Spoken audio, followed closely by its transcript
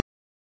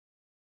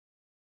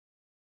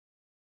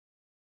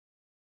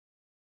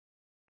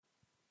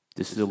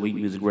This is Elite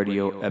Music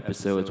Radio,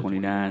 episode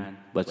 29.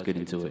 Let's get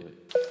into it.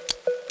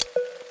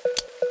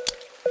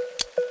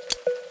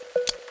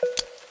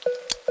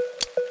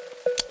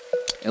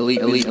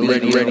 Elite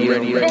ready.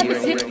 Let me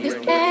sit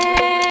this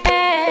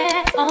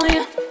ass on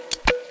you.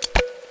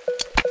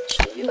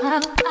 Show you how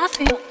I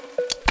feel.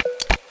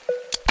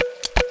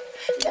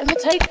 Let me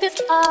take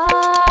this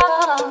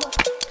off.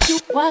 You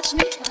watch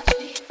me.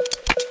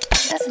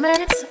 That's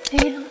man's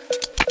appeal.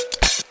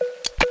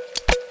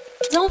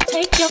 Don't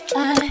take your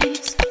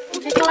eyes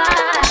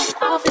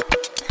off it.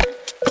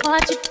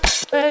 Watch it,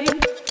 baby.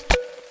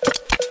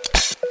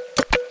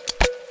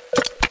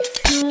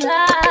 If you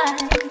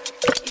like,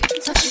 you can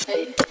touch it,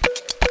 baby.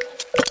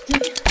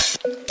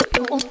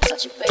 You won't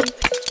touch it, baby.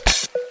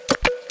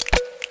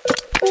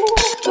 Ooh,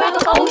 grab a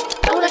hold,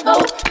 don't let go.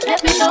 Let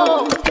me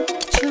know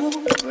that you're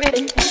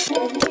ready.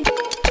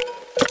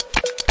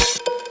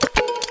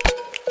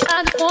 I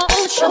just want to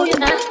show you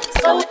now.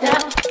 Slow it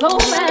down, go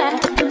mad.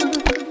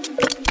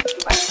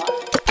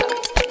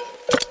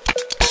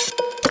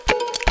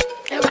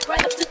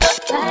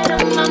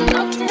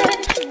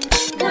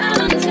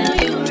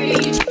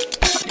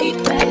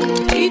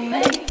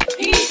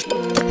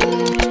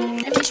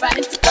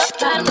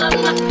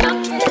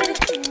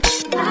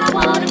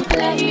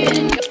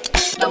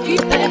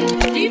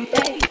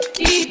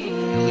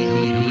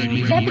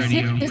 Let me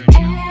sit this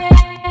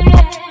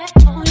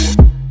ass on you.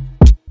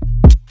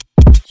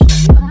 Show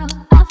you how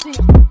I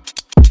feel.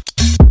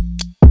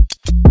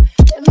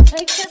 Let me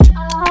take this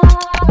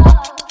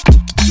off.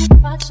 You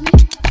watch me.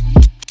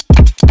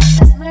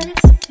 That's where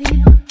it's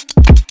appeal.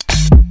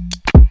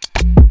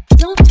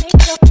 Don't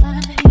take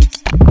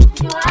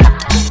your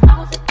eyes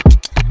off it.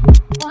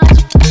 Watch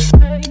it,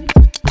 baby.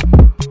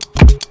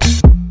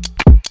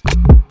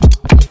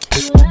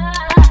 If you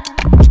like,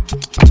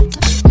 touch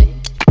it, baby.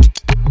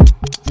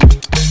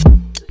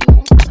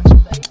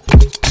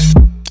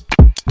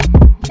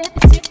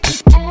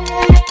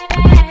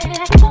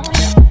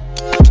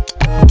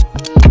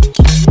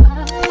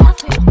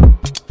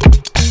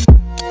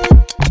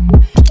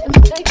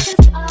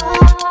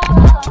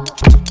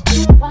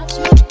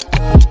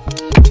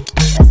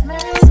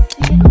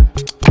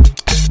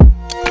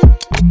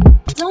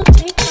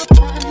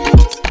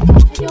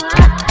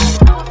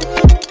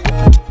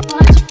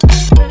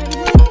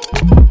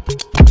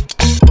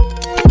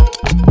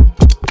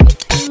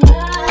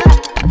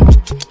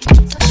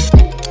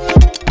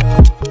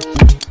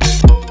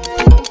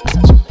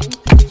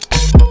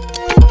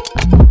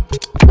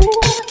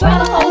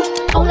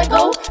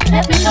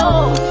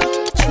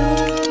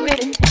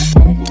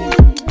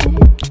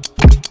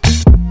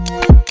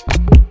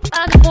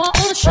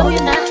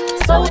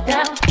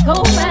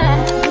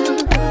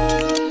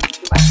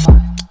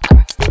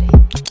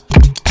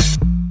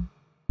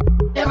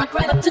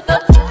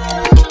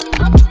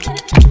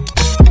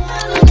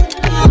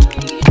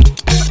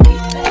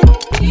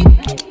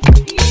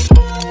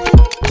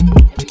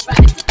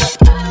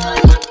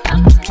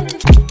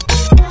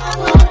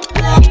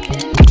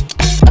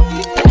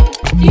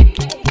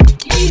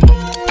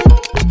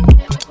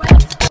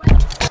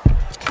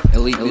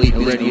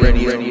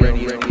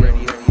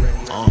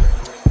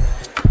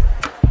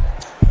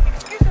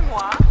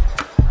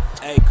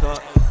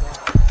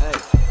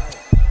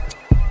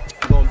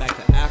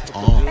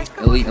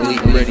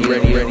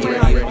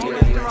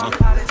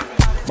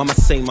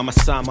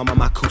 Mama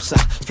Makusa,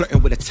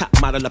 flirting with a top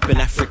model up in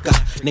Africa.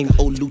 Named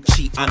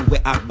Oluchi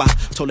Anwe Agba.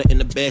 Told her in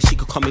the bed she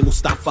could call me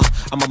Mustafa.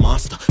 I'm a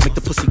monster, make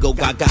the pussy go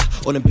gaga.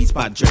 On the beats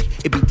by Dre,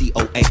 it be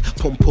DOA.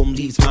 Pum pum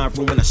leaves my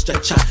room when I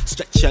stretch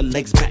your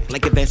legs back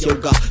like advanced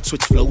yoga.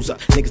 Switch flows up,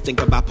 niggas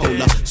think I'm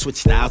bipolar. Switch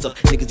styles up,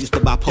 niggas used to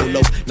buy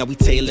polo. Now we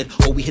tailored,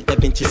 or we hit that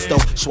vintage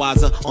stove.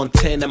 Schwazzer on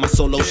 10 at my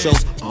solo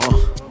shows.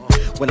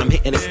 When I'm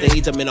hitting the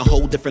stage, I'm in a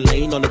whole different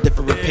lane. On a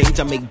different page,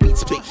 I make beats,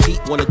 spit heat.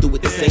 Wanna do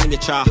it the same, you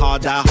try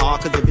hard, die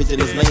hard. Cause the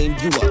vision is lame,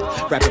 you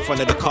a rap in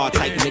front of the car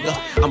type nigga.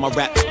 I'm a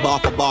rap bar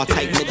for bar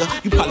type nigga.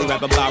 You probably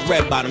rap about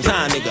red bottoms,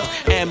 huh nigga.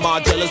 And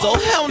Margellas, oh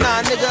hell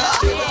nah nigga.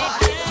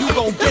 You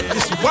gon' get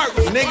this work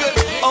nigga.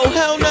 Oh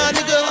hell nah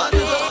nigga.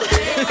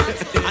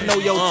 I know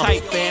your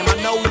type fam,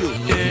 I know you.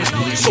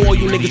 So all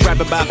you niggas rap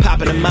about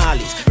popping them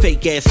mollies.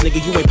 Fake ass nigga,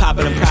 you ain't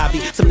popping them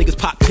probably. Some niggas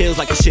pop pills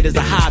like this shit is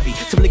a hobby.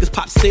 Some niggas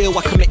pop still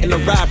while committing a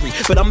robbery.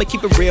 But I'ma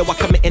keep it real while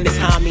committing this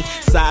homie.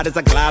 Side as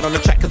I glide on the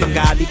track cause I'm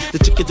godly. The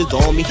chickens is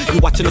on me, you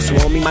watching us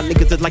swarm me. My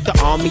niggas is like the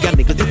army, y'all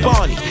niggas is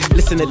Barney.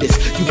 Listen to this,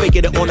 you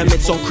making the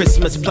ornaments on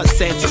Christmas plus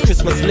Santa's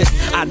Christmas list.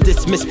 I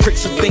dismiss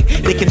pricks who think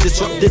they can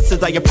disrupt this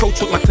as I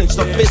approach with my clenched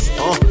up fist.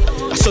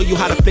 I show you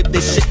how to flip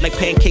this shit like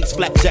pancakes,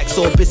 flapjacks,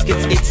 or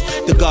biscuits. It's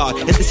the God,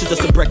 and this is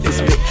just a breakfast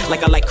bit.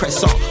 Like I like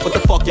croissant. What the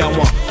fuck y'all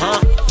want, huh?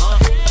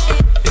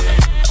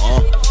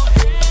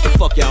 The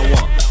fuck y'all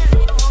want?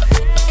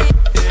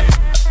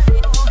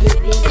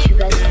 Bébé, tu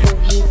vas trop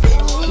vite.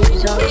 J'ai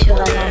besoin que tu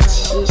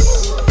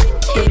ralentisses.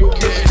 Fais-le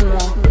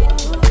doucement.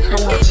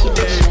 Ralentis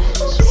le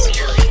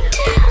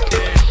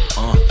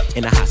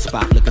in a hot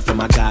spot, looking for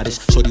my goddess.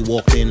 Shorty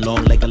walked in,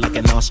 long legged like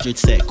an ostrich.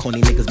 Said,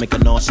 corny niggas make her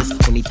nauseous.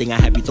 Only thing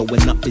I have you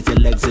throwing up is your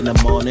legs in the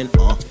morning.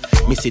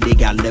 Me see the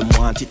gal them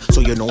want it,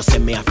 so you know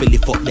send me I feel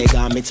it fuck their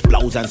garments,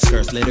 blouse and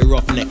skirts. Let her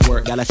rough neck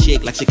work, gal a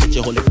shake like she catch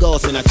your Holy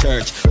Ghost in a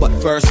church. But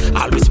first,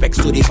 all respects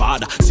to the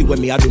Father. See when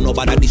me I do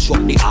nobody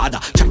disrupt the order.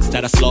 Tracks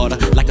that I slaughter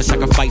like a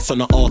sacrifice on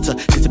the altar.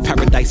 It's a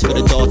paradise for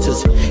the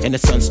daughters and the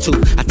sons too.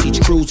 I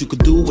teach crews you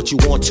could do what you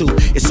want to.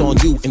 It's on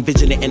you,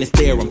 envision it and it's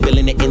there. I'm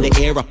feeling it in the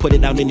air. I put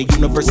it out in the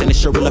universe and it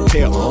sure will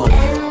appear.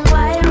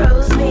 NY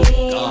rose me,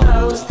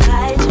 most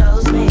high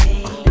chose me.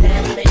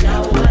 Let me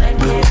know what I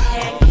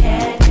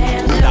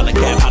can. Dollar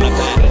cap, holla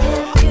back.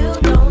 If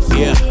you don't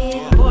see Yeah.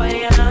 me,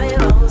 boy, I know you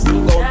won't see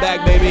me. Going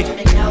back, baby. Let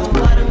me know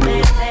what a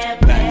man said.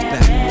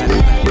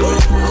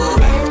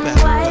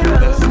 NY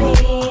rose me,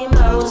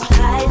 most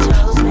high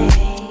chose me.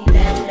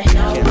 Let me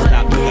know Can't what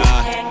stop I the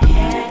God.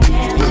 can.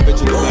 The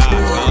original God,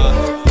 God.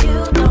 If you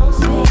don't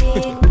see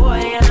me,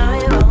 boy, I know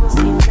you won't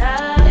see me.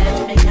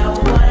 Let me know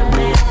what a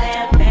man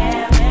said.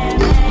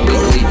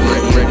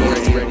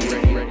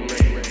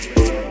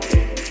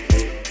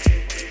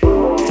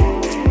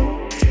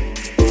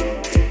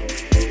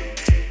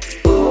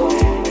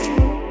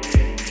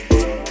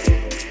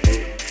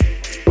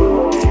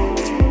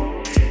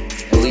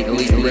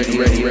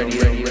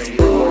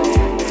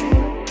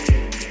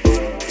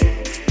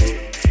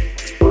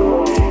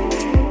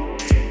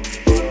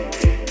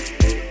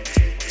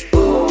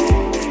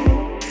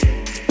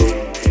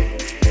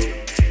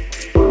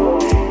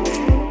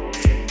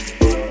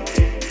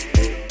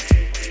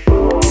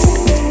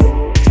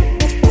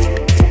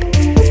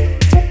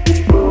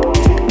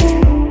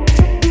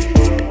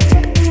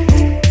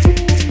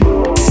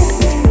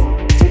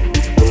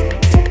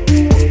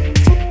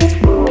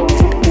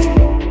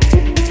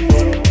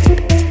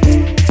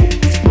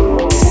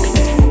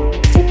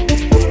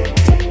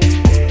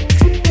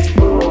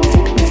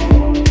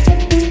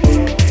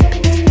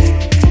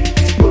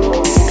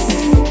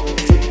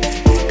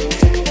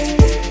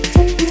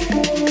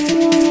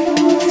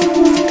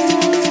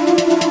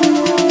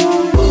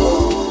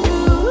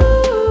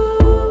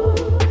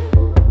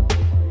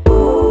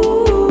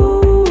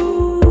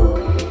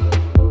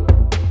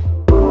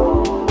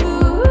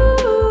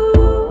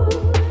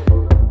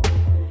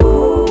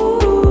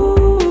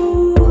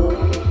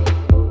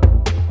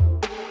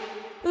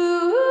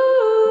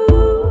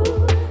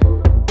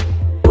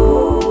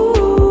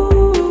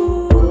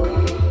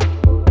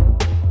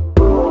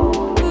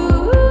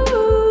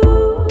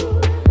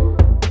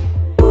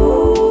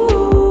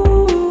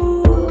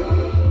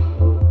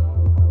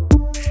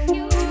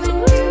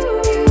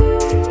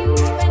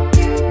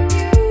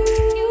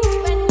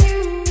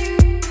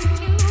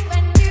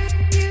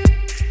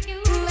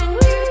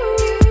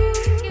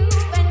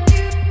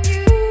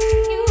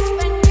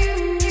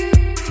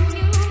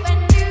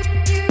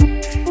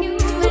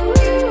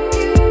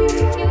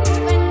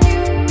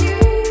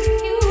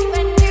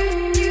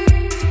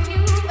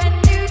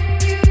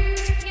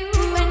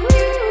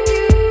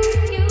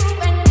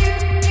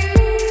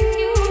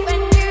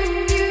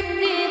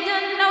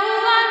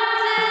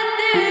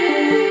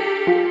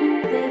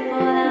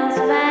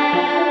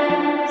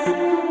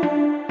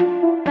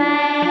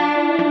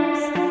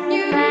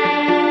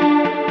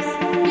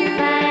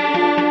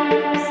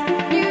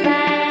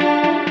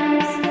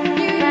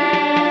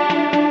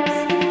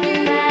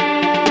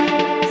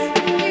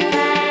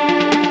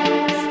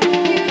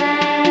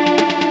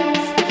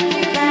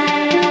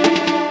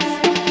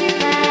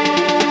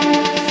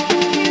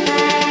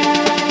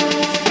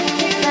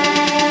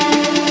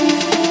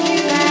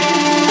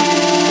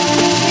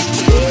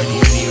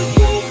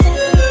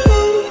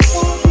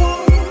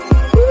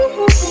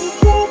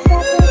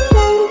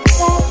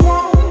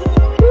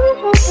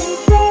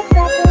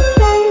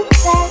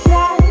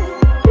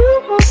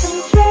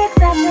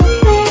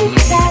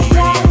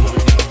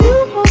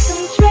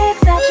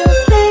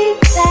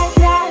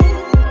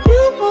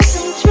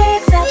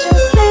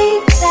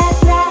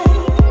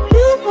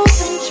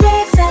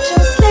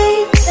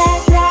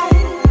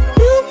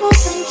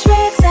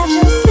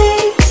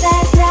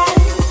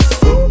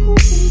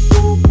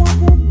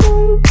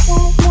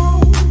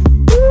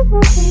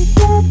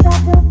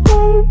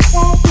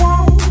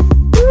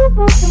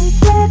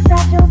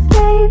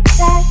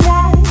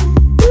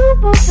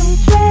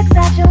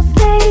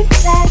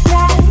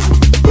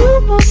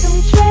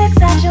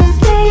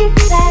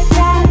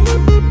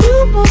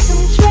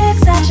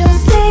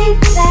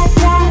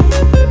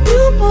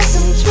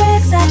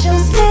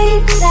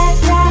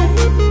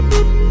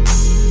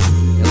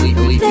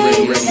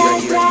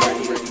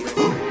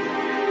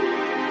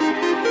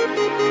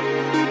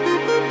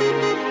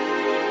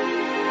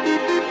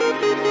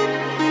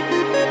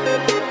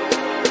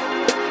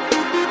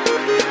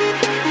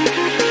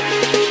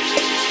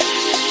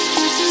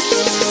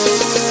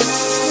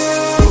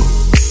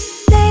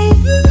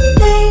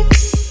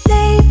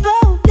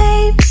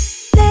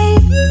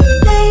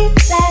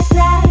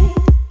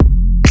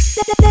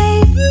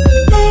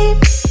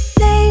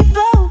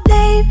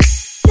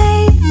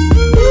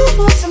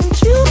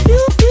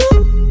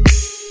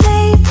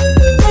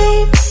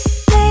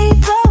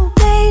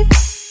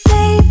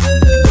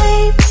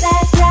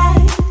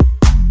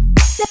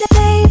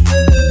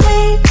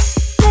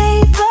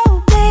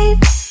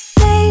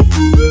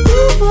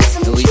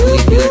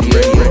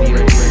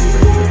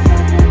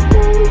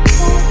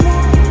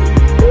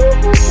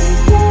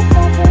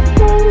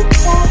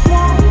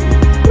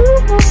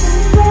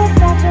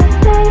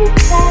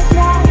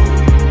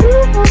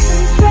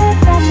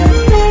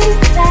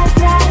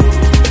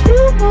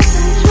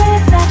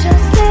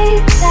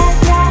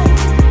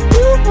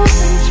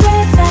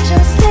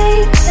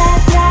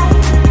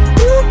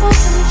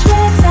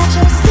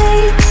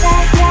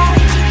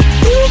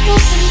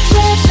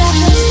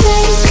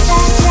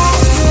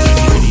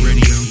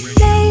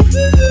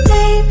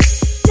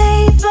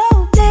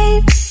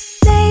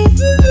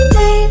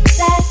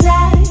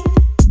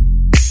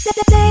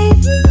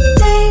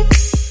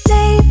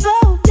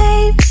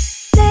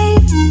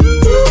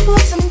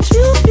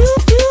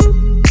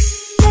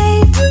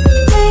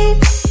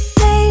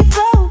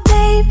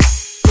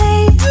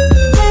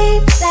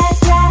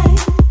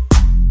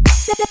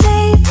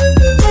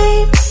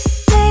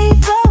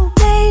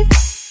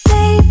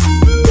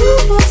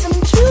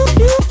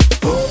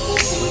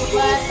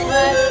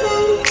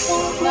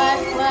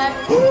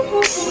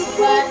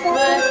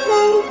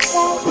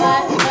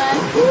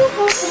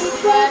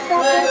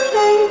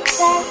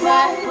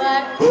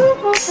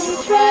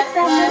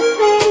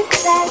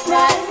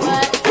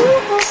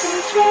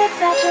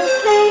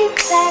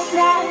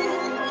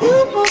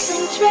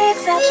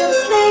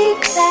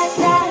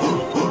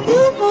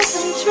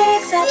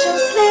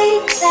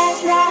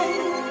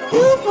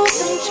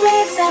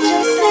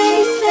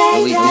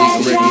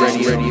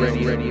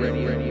 Elite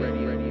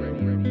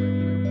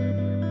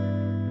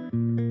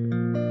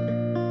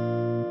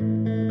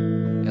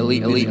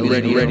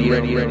ready. Radio.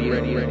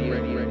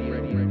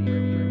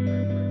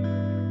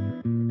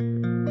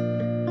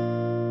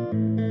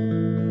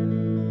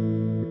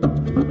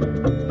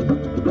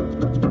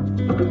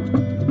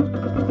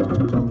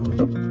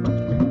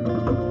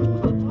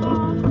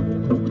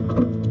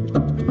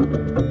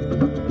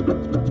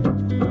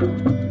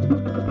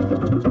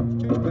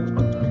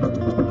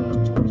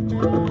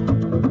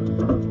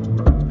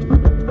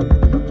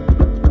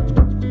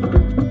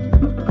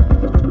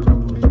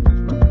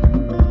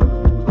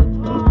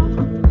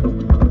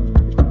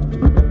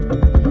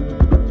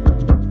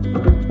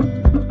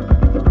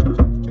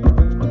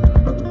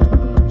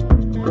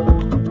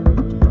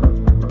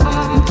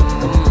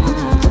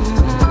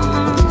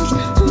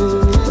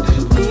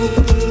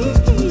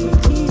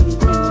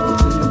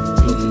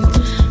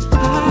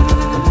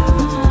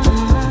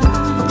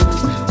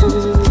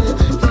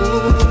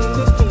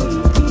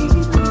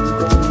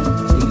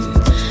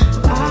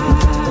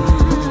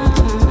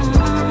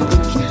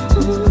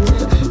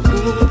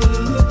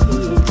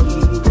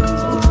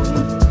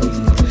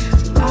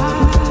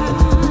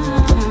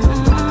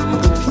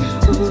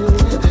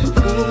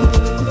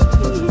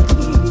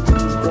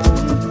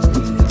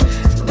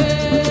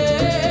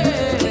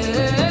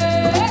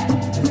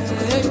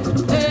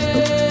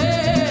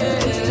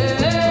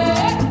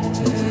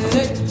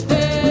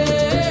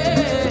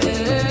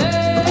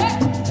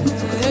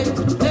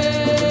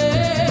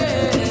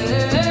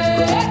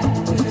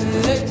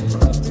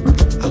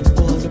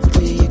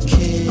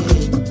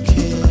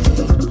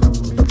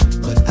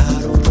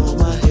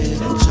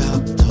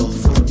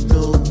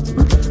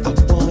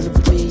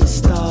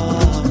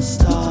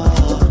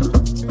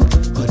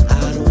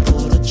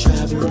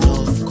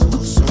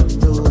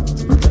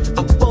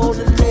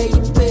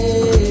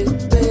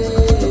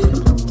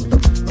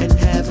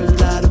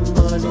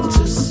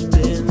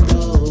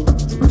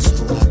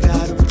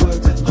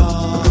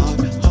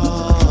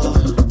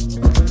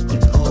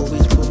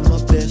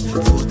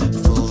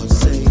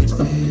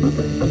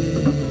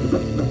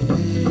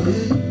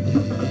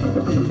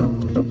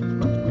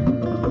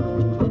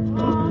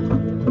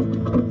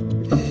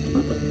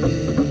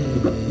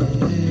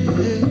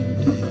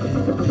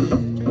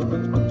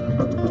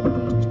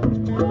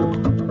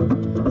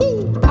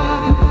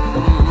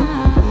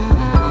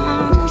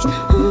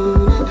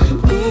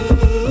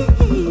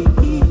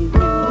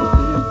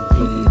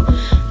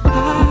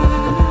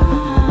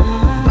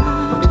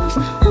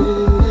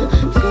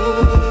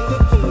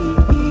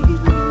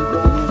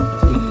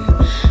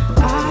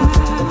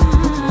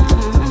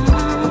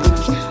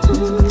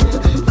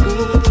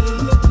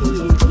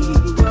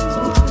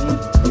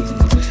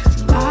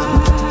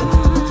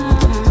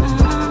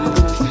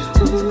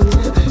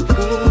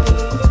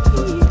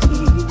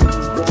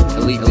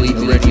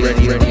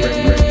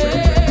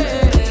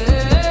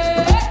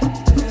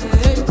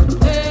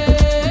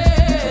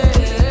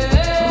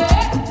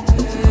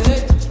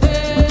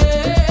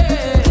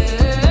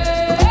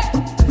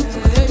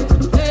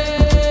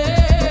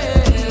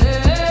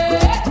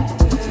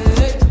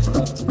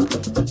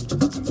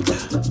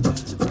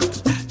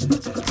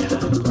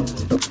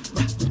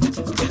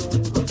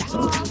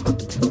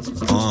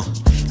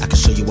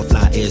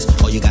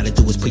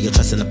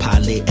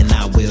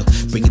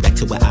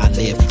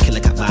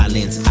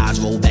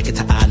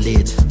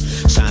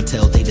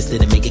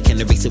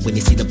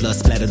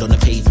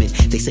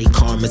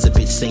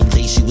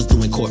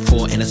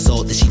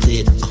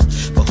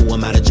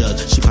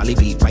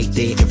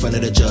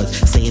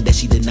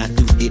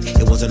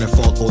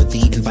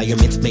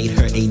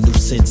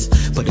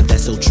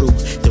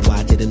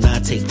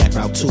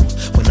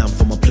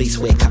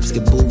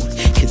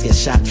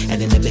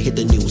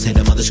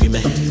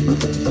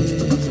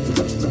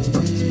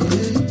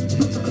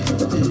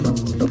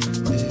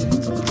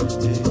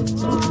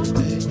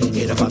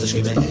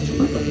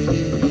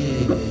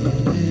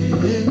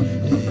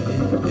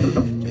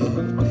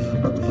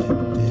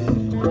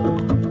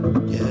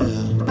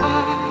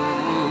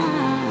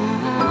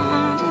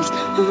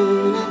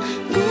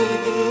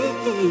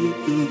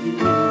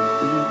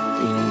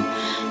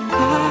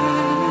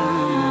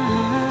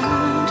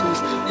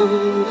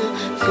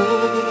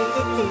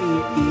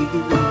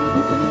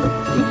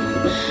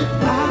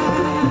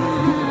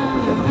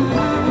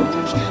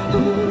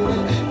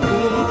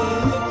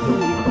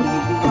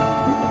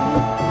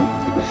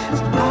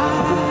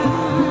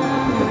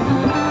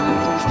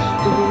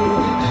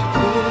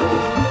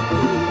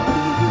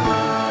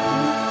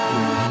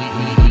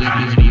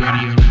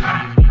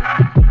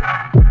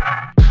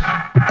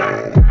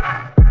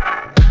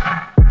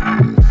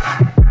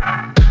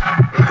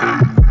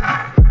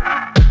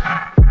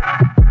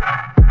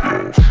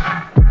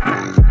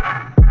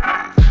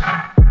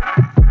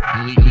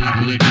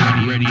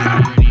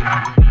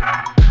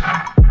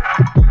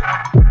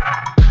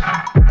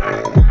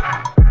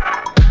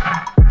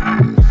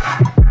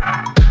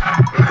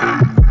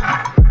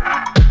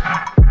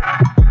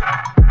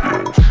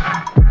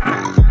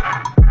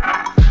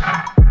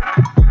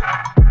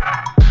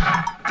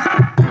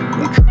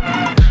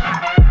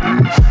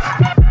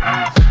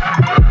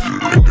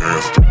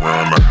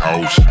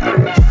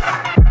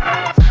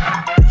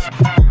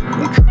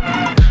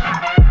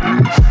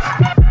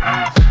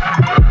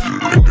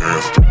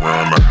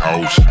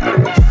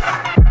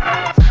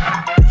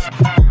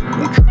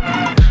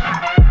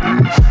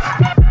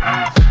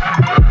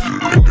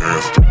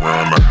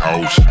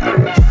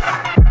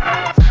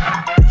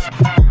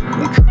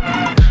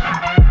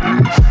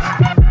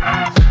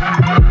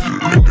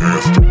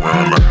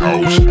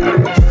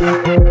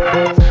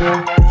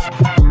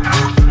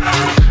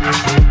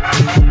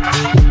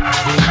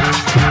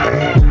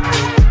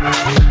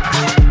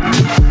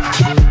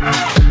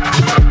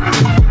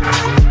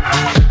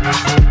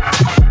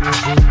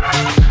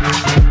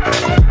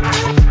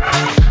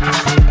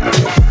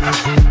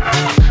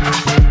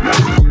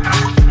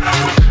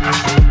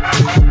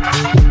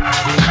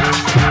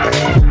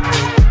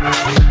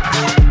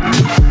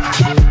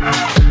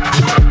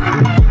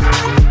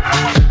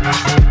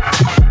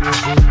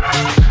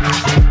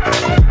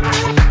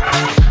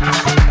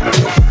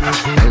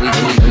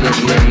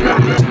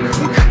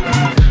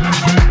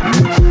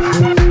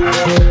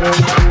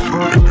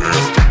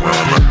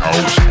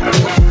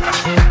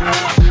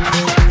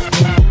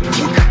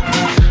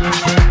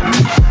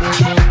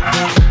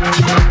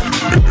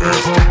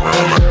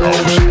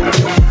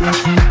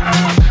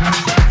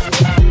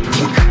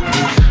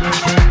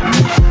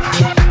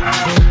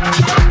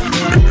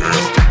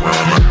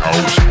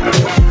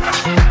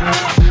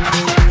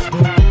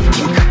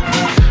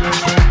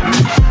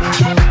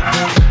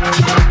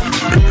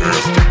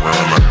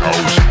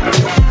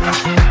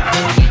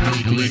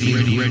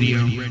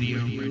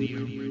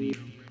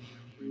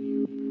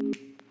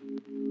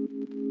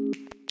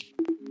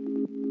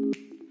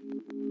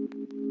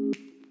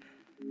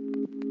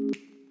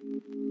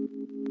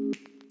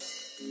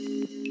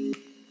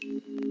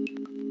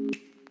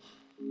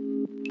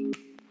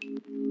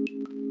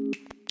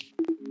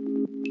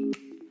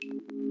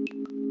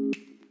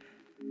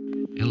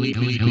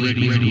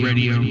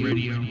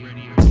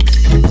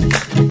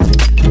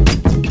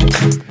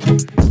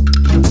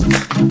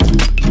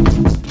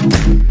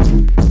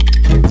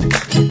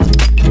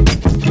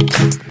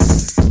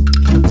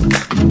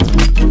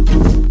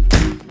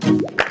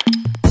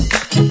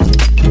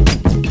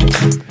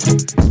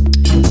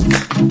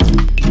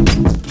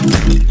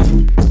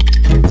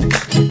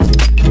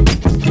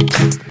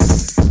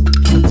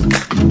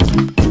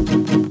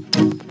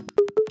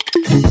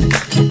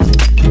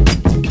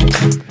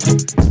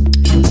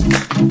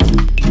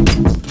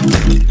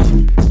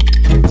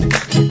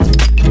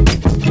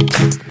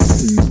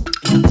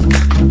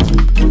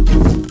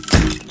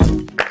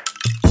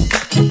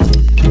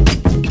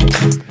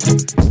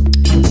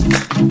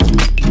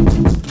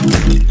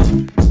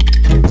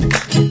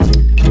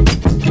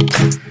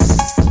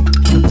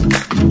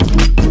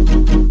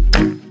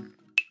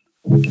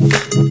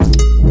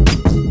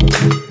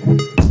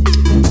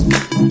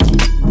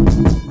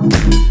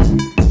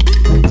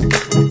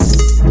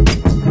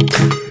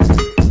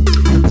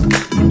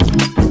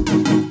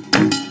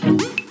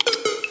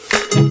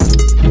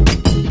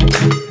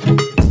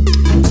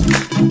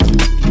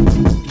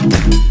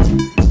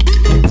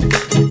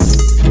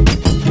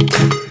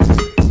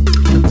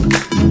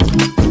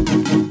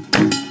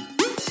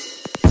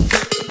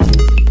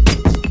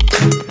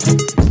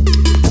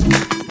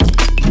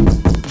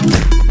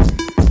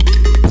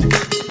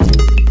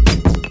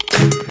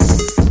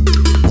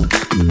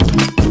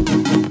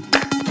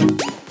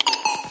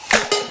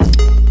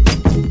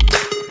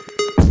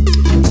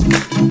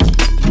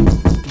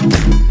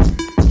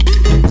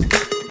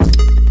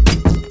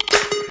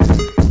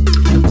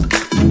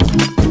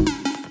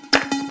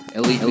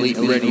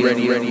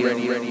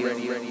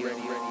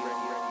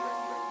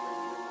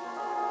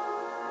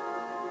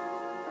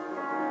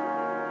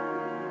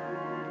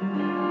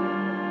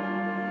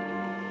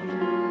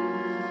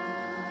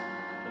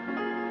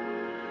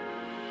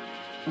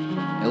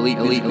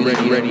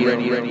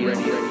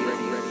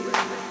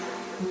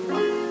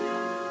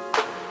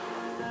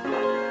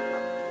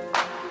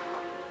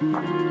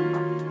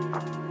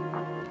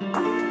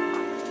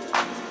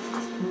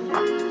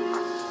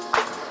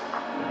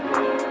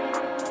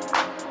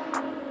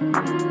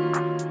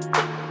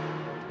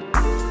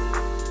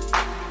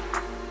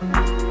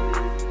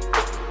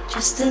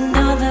 Just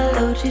another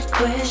loaded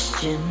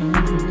question.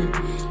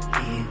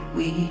 Here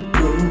we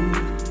go.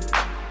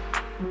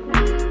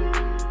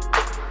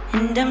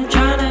 And I'm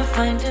trying to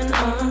find an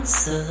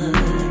answer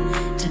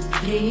to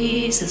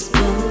please us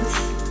both.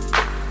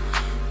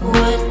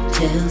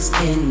 What else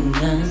can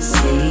I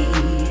say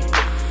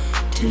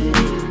to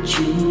let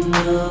you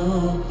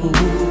know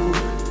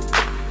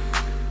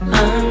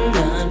I'm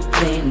not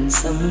playing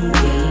some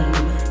game?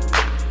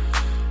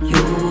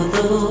 You're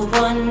the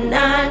one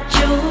I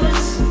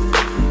chose.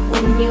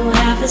 When you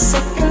have a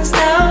second's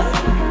doubt,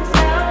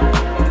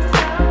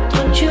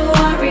 don't you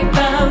worry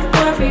about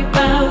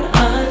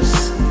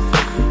us.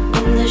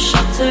 When the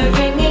shots are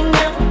ringing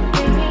out,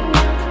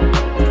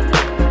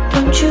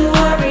 don't you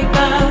worry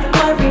about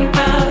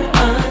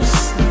us.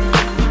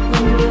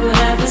 When you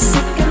have a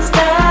second's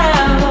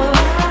doubt,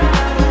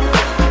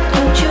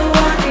 don't you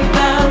worry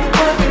about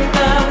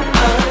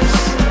us.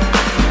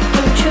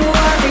 Don't you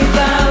worry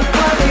about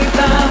us.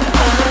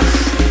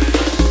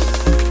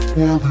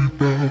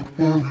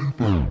 Worry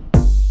about.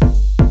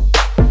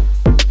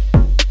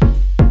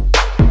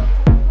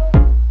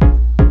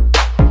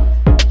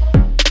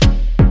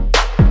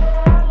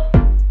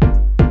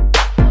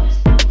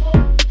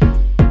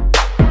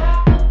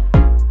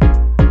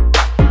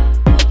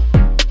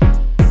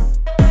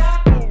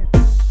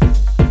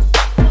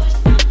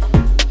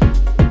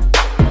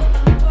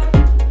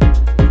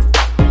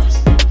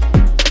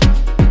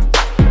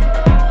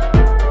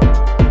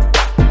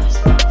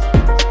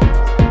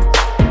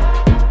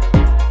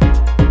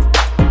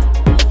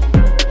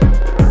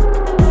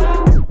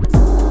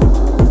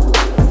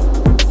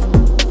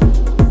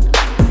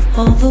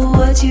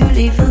 words you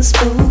leave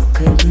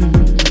unspoken.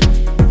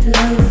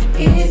 Love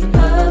it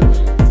up.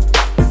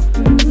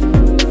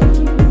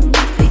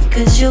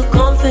 Because your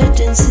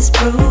confidence is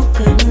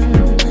broken.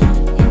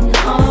 And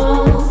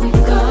all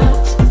we've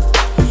got,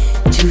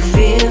 too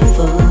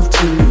fearful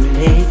to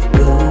let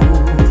go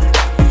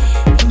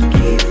and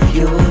give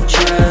your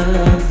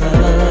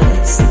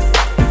trust.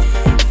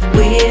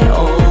 We're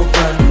all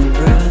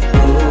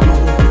vulnerable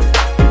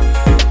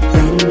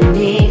when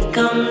it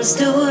comes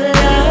to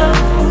love.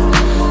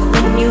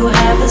 When you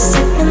have a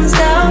second's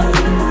doubt,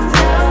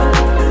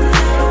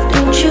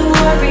 don't you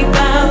worry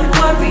about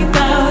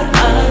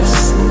us.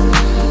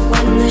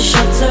 When the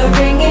shots are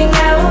ringing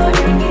out,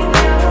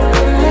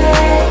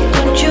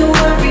 don't you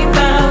worry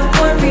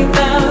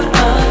about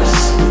us.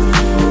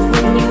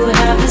 When you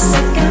have a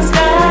second's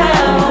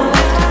doubt,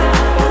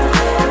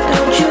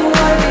 don't you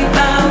worry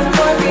about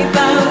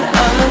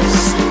us.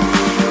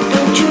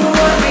 Don't you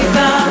worry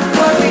about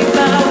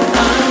us.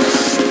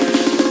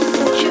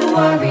 Don't you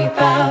worry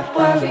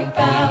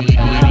about.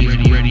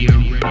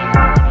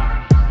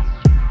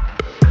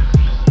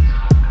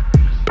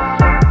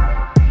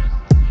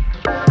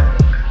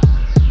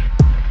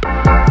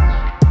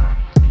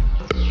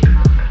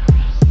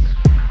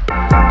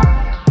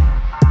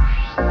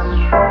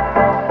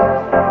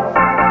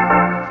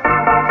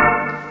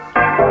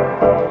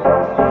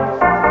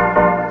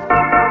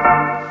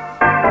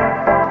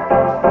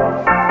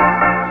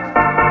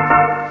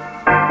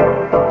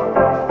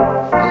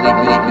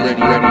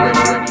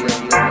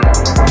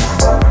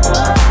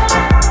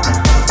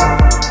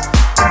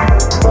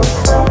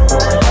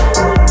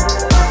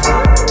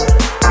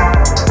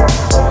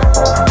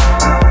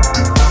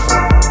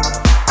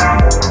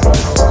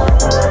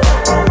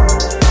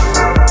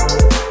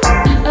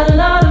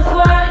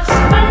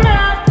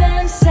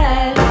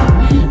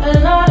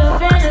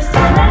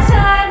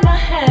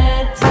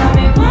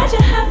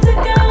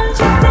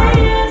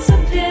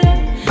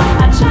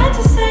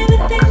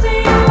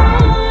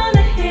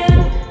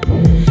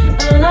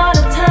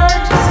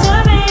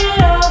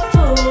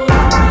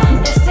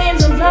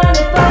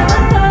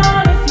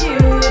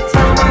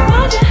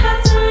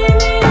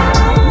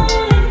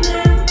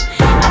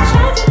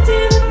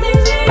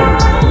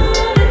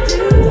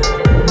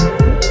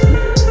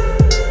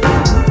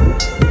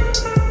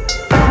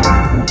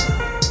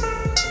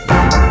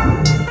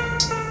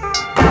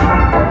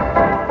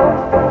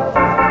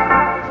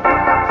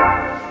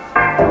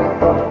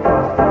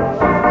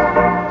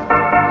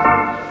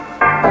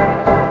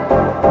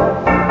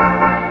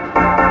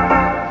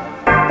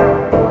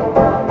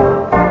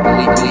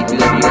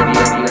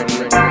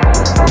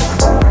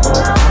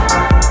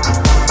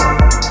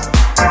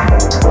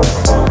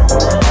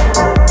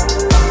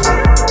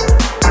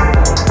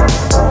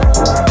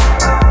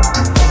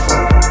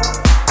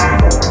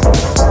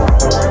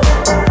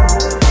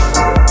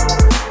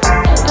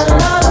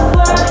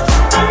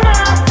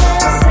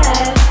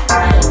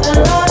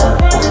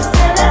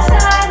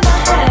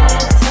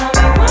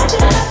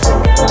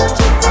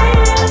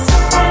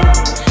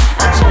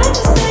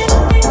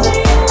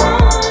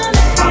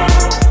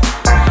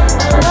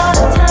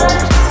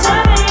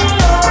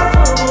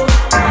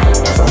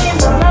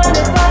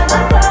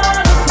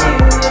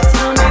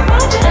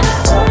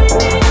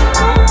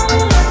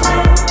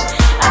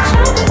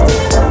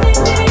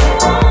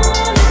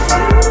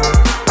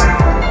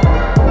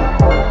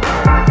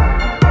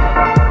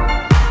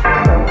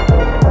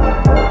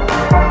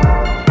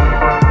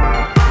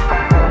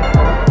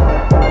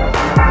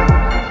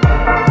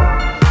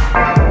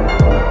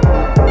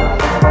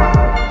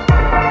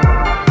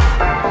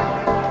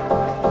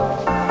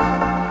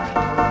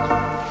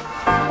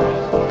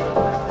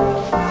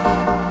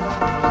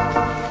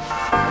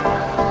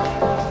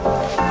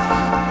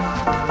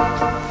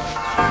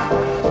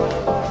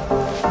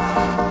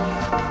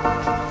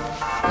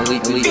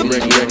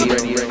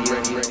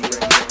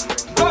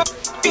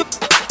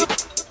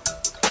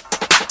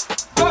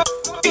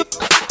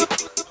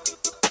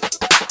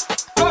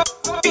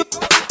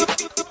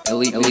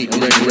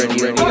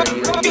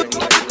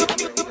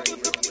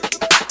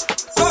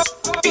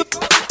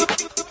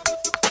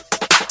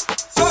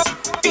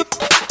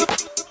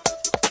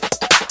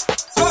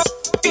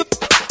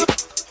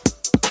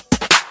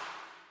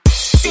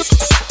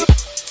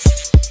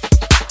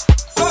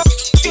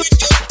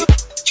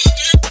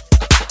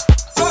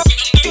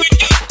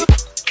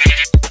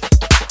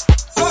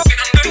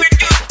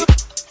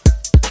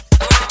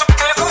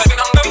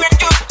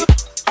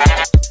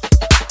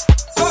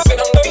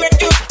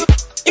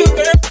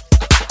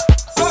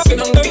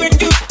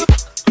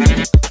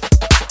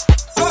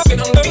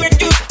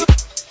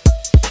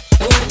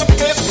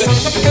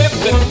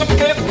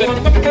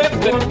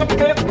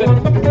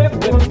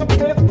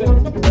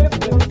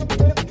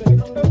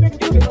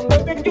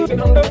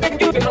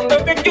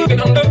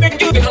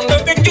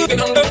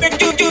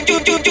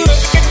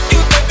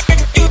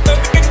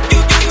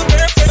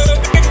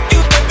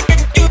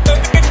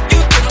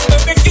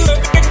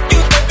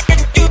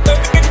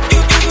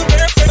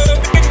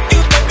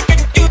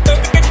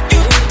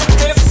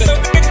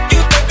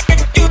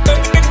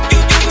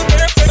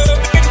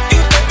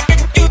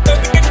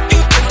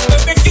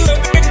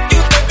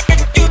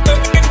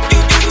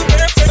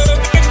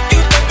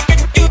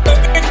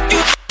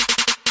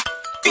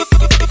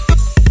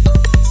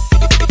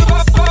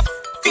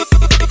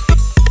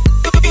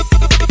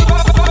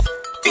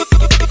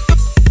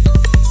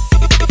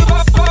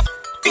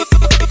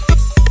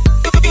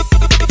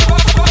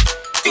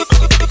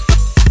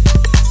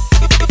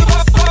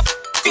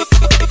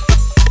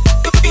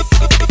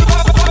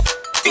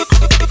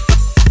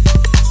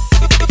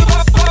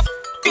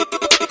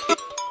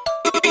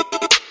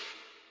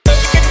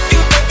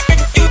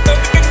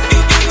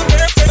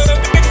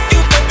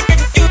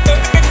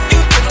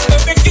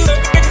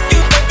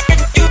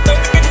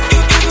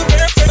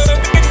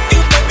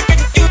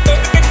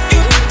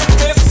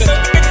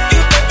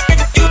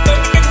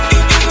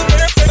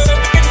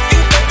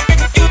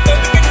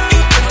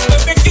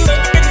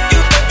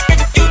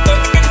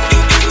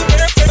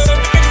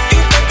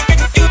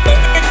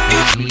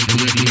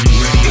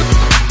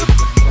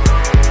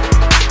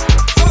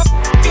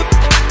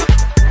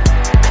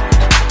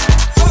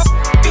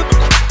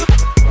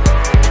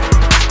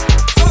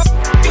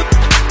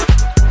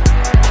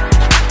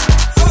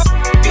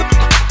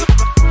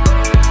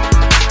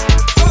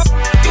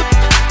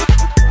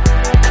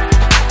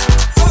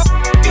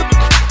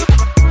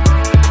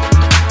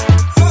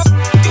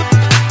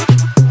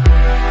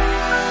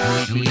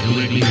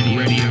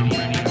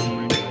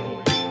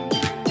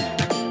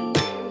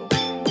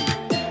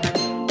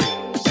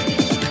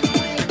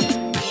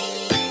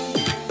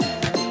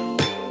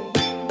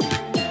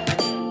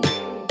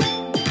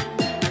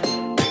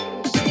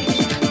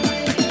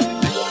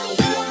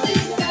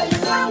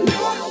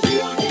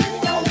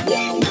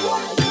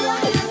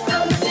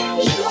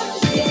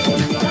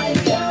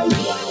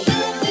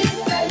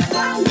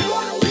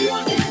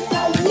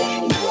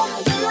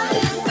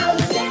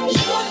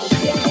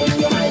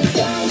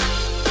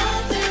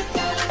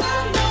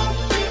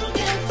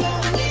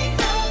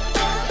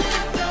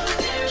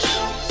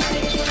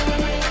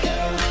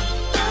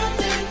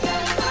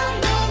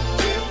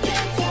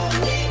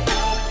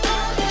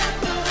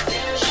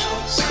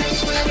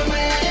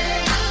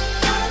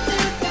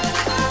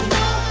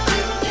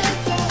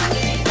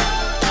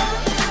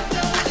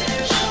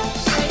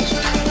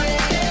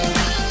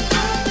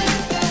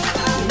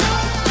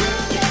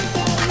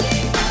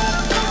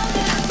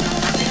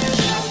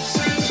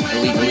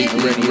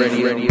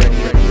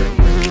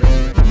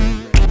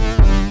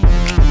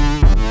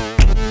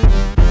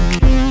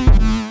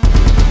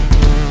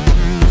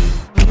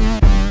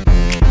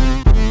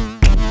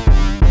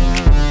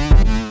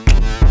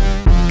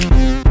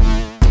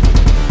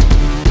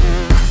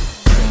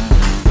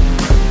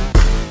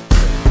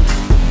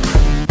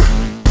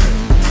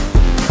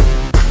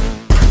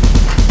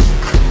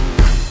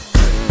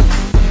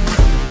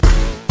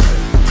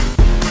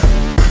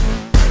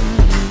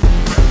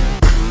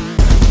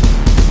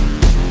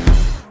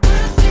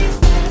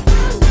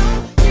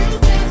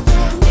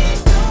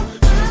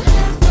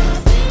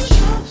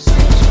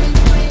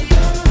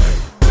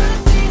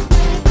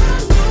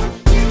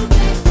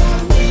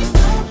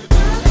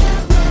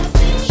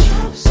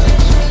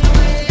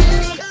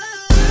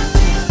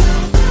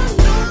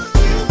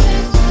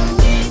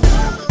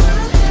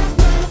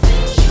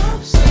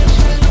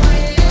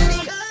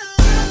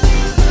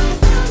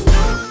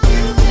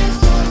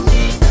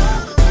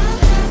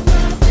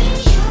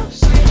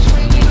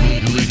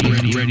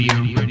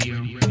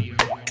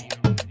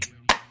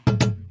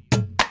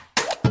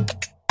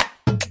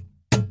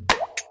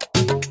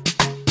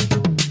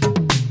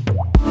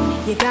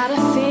 You got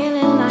a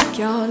feeling like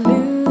you're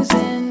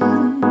losing,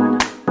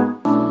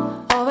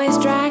 always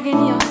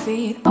dragging your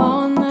feet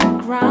on the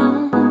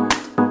ground.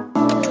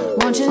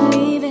 Won't you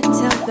leave it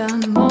till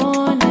the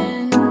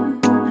morning?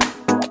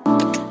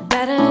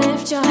 Better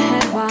lift your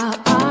head while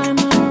I'm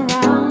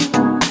around,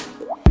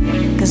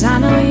 'cause I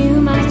know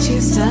you might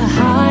choose to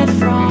hide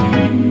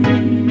from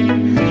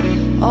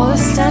all the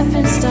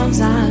stepping stones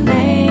I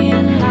lay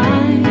in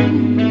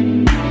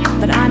line,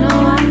 but I know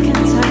I can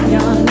turn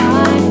your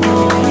light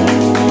on.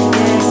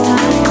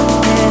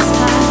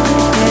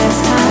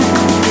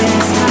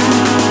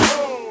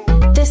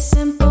 This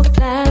simple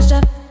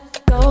pleasure,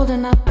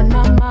 golden up in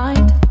my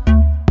mind.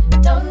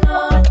 Don't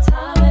know what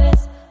time it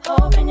is,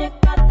 hoping you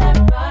got that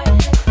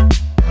right.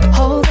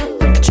 Hold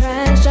up a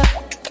treasure,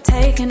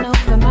 taking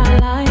over my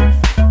life.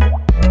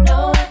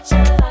 Know what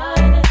your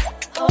line is,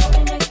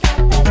 hoping you got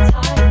that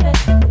type.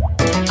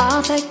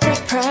 I'll take the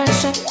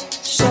pressure,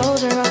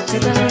 shoulder up to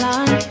the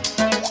line.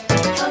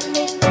 Come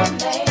in my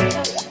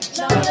makeup,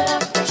 know that I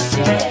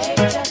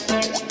appreciate you.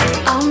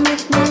 I'll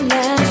make my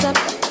legs up,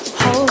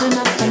 holding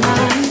up the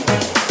line.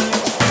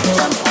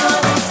 Jump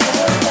on and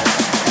take it,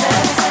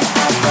 let's take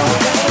out the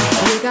way.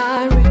 We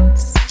got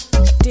roots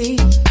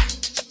deep.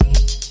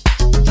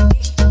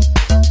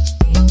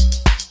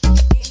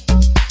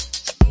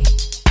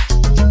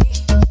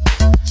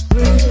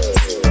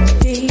 Roots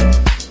deep.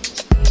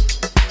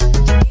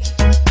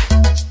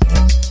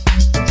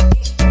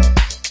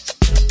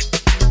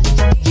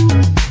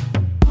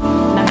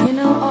 Now you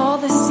know all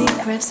the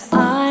secrets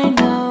I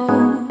know.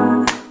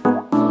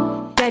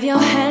 Get your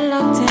head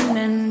locked in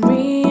and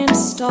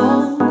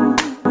reinstalled,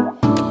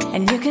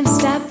 and you can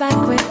step back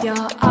with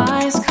your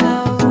eyes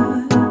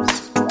closed.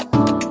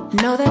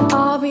 Know that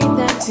I'll be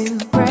there to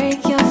break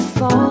your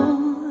fall,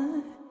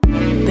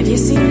 but you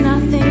see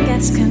nothing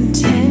gets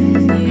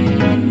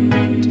continued.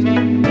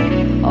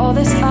 All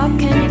this up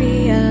can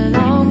be a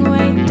long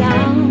way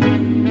down,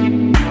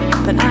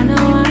 but I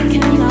know I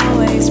can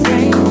always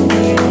bring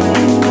you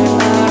around.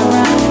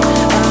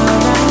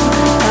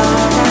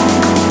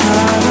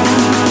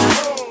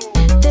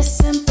 This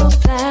simple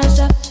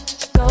pleasure,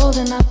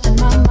 golden up in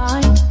my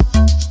mind.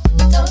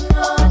 Don't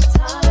know what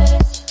time it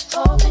is,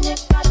 hoping you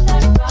got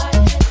that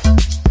right.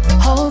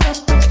 Hold up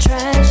the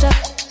treasure,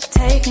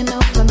 taking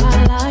over my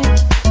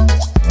life.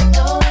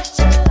 Know what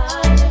your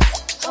line is,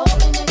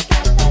 hoping you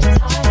got that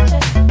type.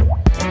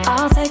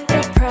 I'll take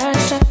the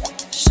pressure,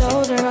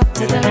 shoulder up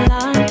to the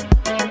line.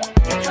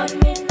 Come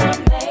in my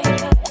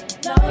makeup,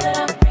 know that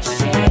I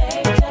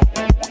appreciate you.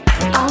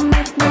 I'll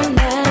make my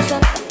legs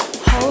up,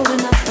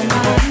 holding up the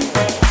line.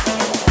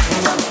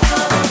 Jump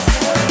on and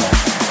take it,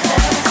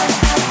 let's take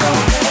out the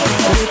way.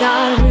 We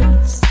got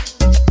roots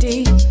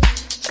deep,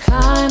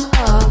 climb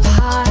up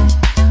high,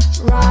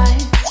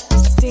 rise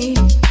steep,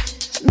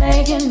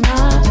 making my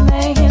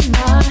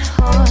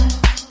heart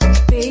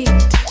beat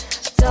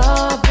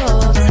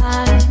double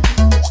time.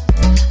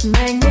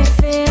 Make me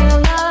feel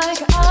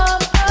like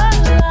I'm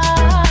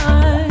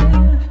alive.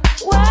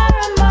 Where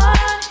am I?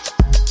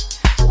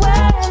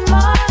 Where am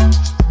I?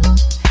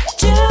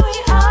 Dewy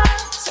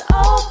eyes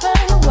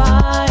open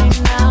wide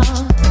now.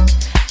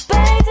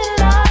 Bathed in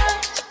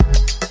light,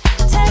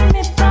 take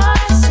me by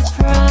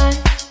surprise.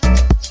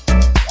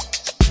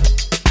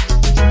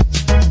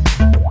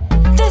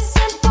 This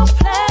simple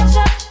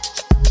pleasure,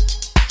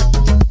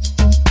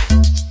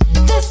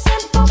 this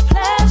simple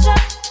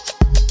pleasure.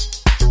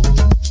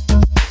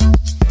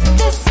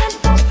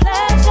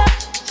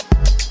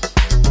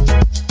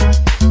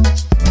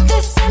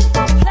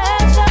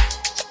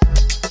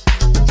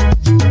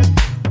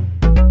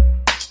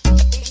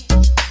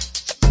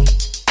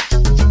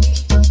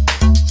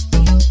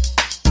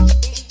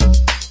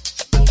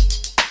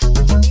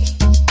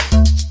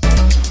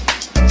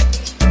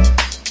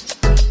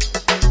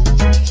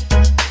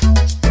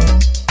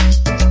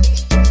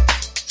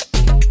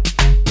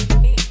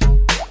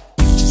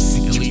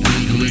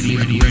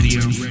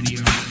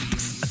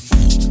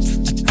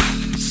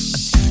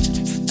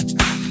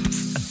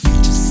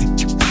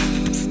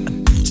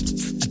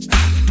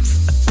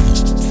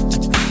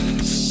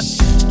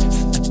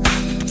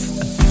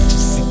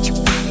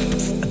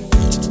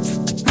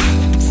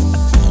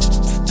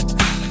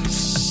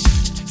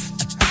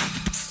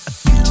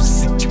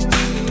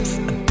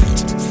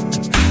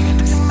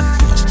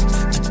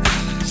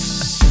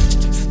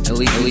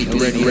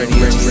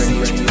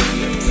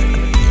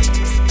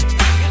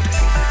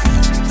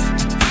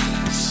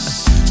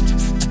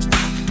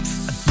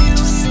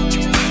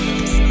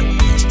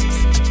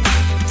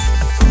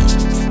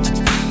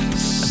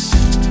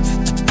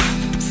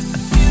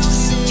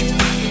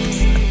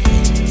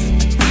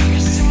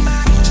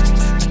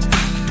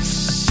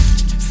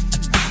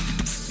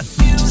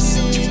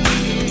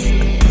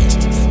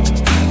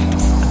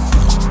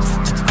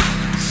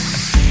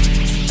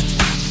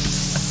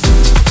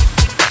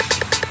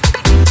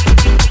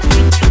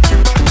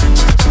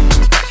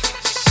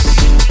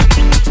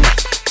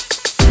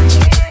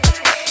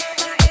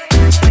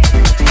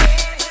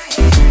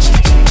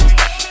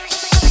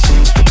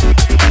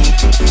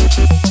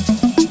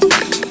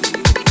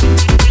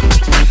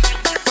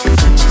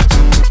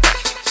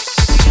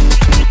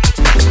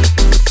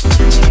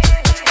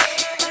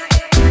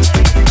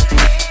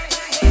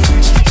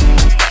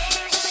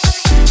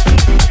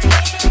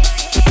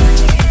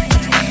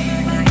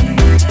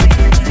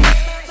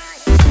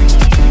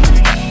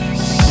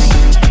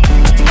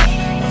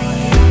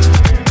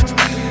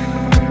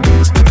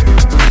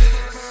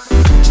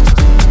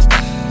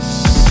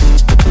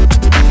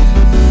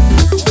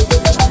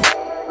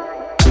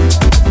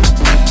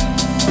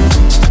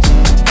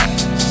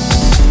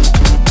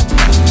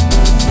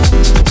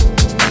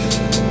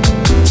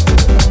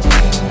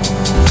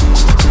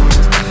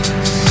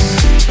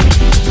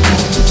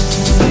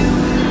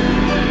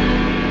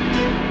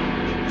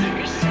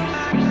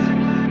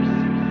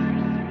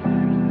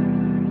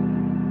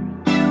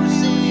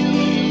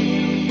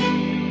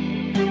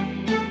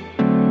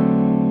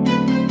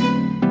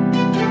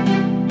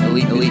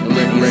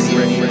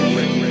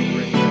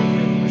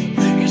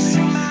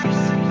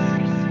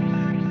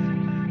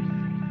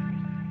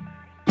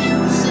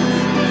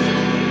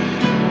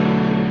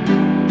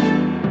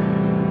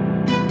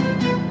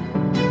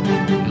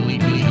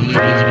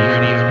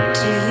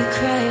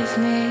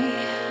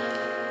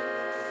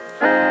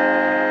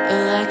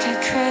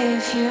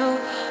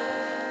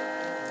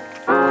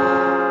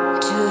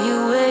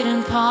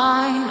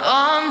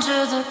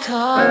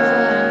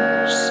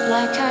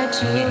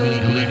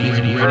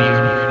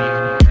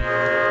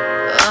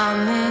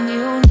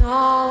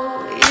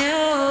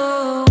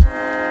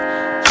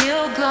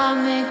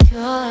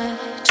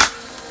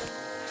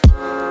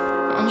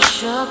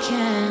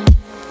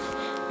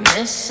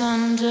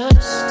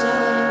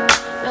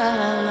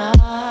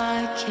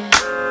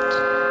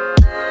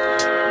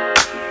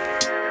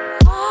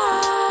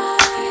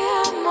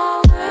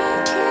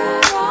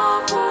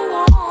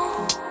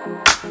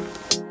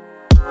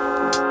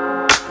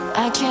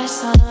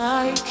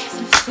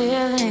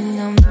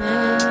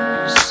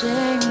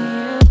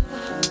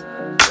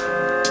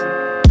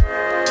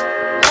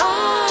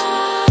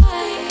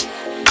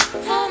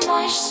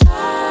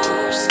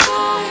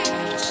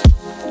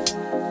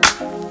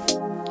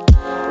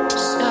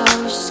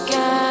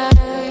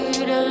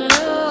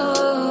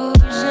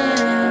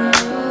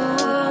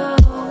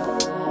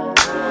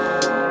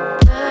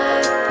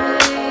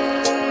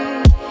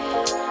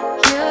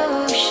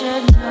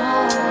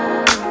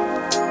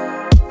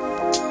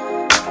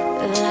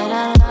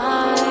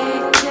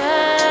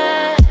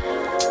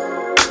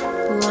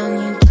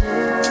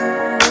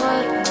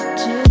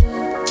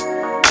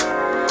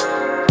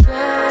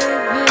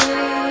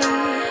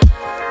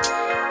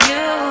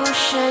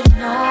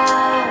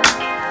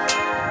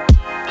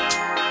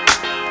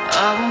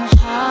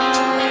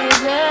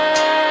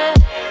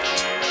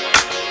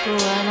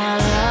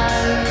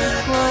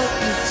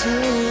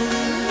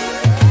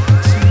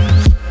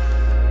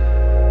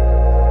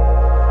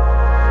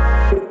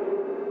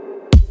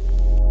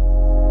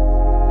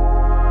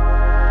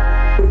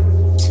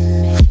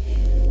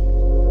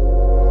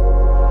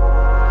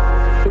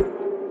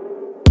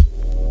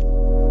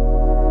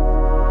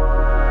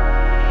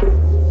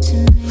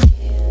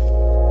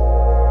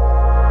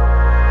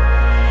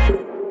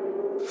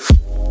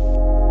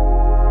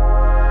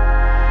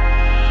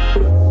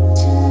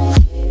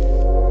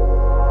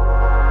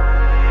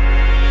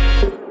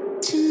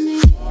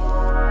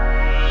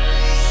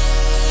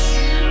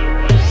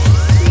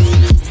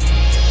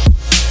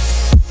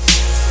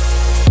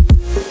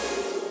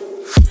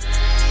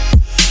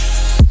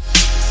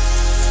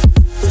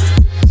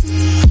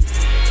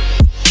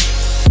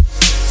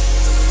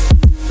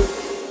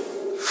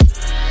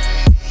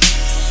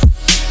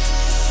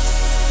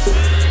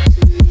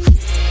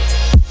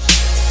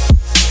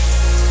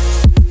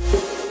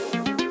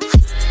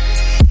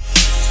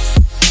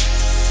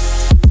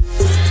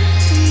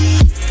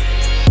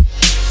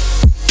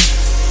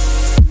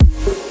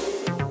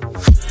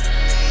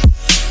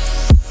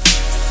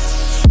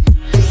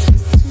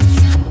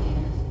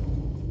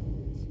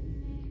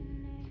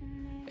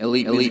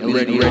 Elite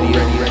ready.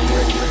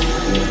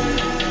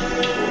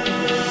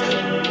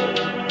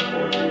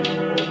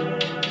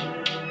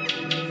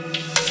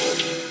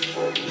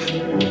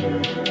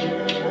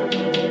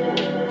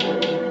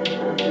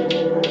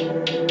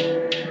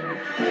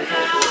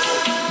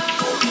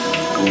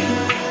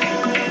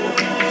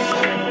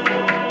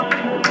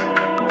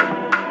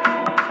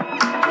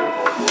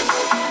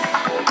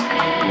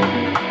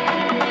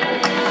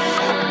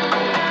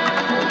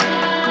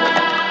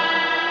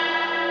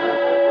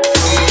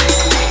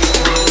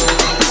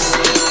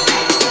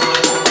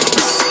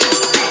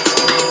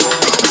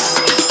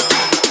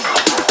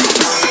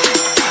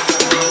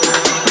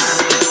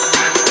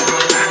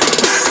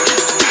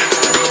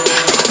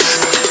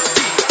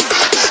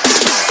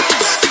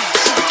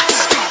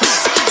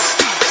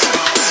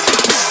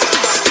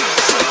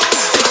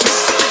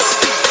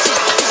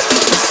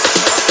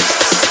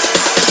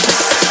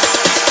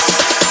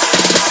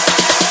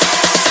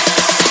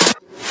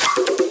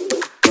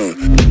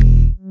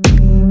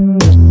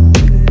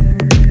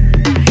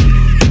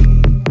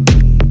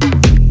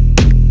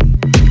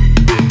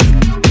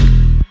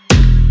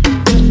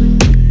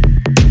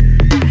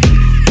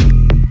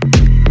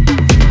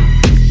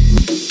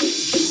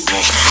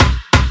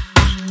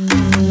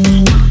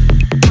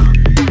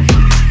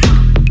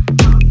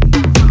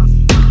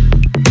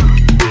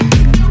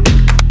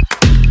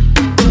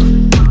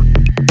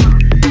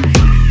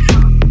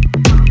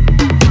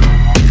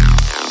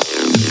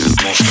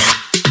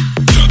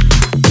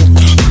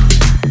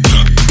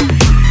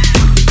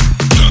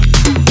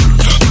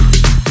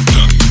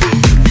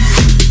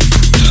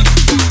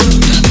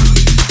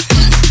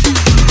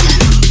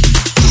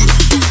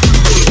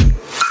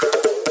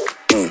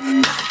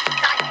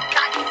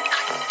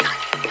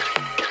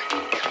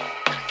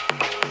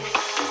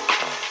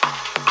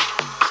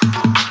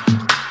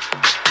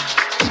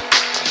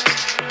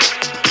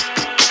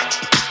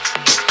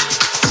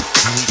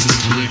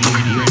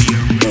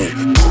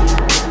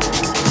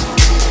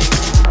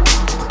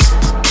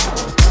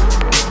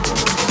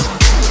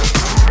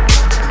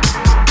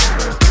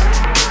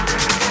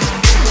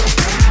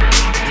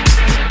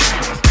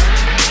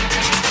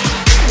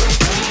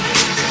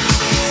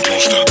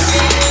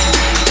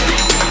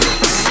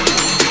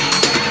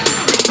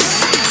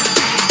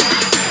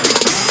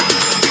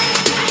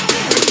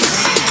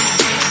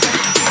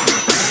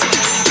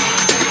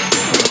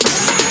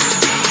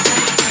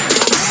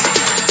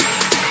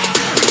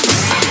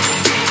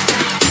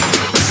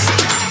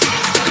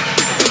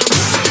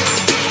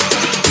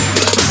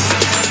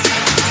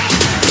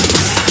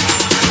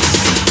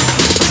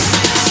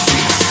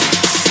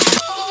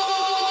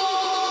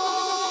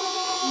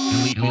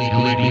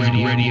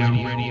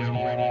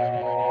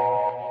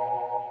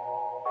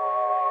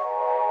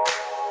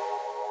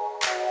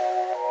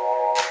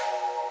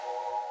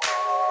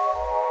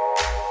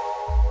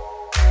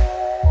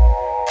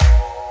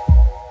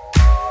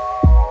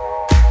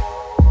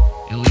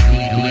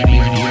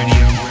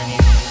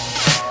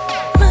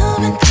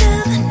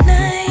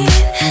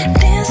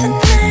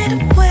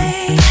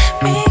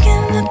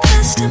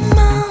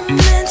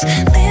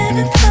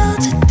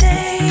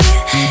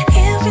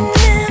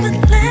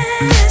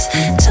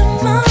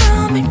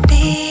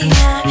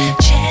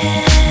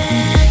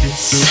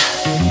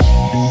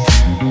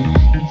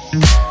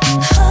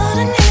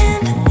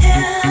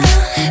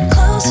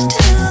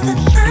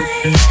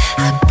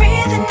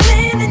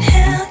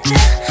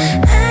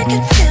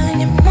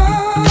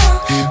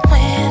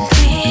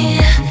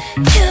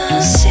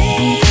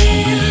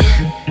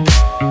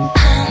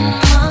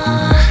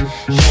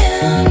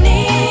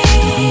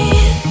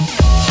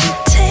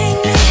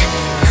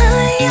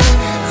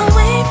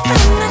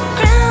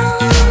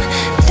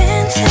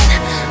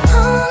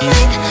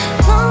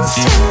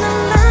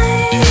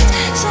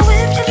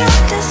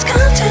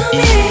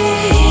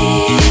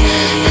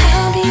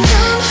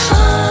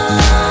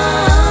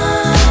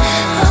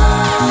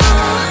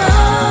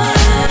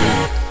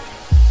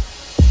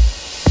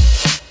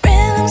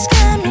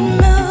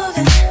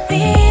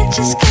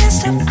 just can't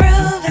stop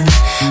grooving.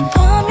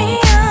 Pour me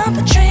up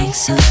a drink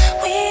so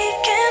we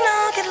can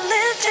all get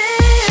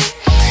lifted.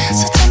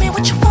 So tell me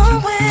what you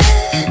want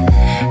with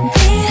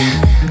me,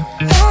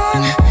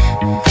 want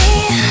me.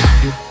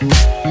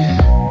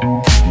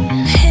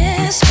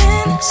 It's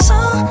been so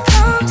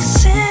long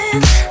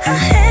since I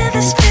had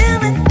this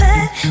feeling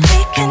that we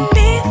can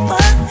be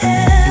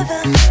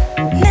forever,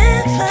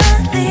 never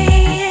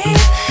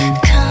leave.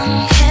 Come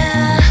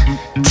here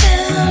to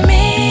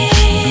me,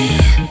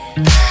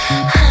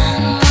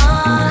 I'm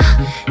all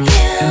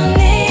you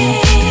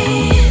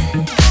need.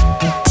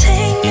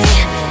 Take me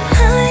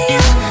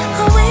higher,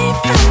 away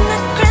from the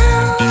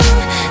ground,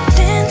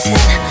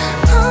 dancing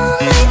all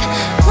night,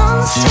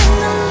 lost in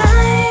the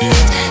light.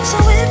 So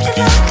if you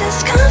love,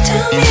 just come to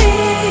me.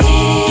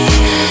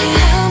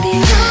 I'll be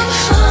your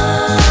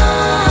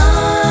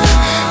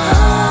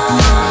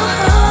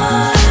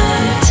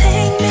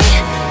take me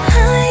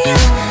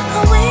higher,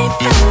 away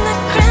from the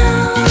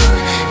ground,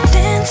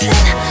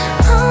 dancing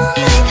all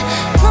night,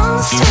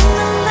 lost in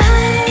the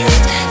light.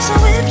 So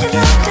if you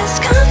love, just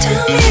come to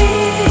me.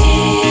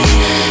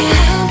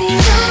 I'll be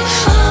your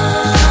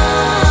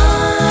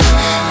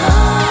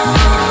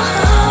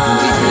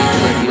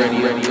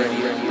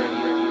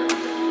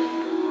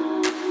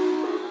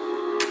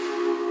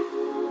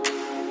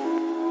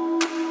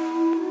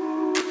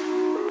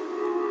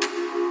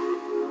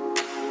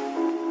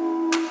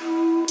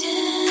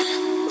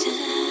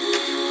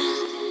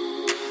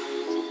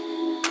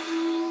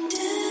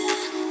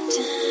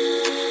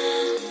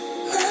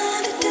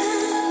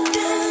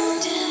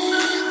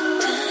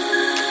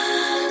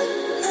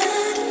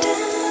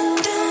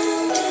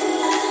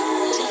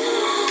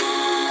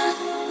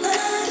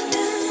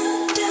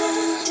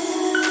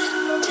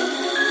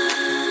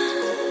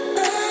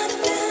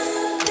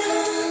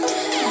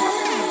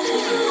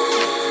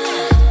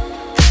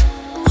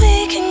we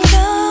can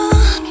go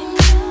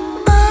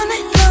all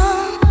night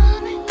long.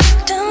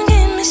 Don't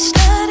get me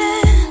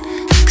started,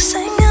 'cause I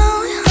know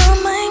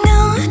home, I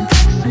know it.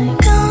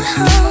 Go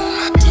home.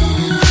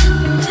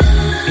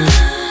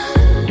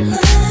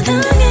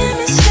 Don't get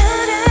me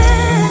started.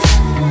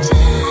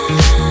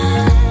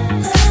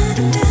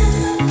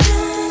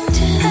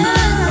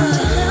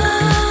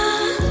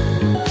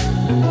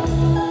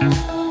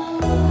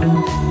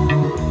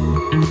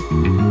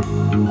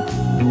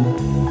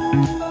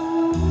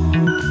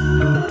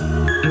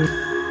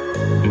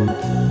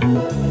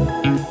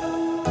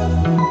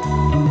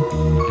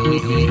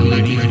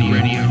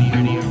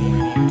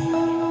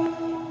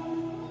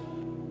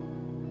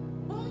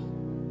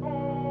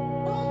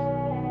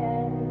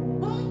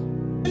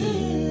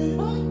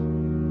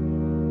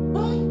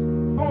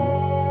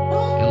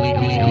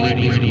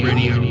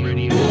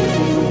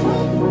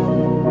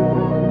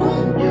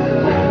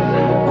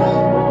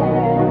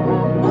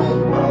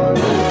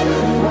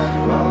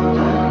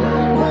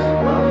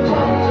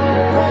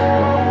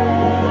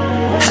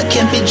 I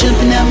can't be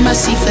jumping out my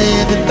seat for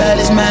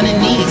everybody's mind and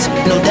needs.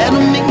 No, that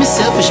don't make me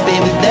selfish,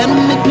 baby, that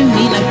don't make me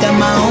mean. I got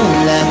my own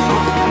life,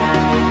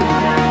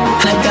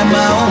 I got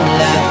my own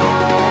life.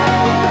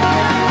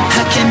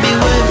 I can't be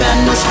worried about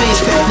no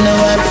spacecraft, no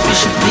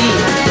artificial beat.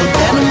 No,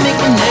 that don't make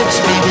me nervous,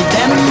 baby,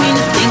 that don't mean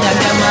a thing. I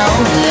got my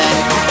own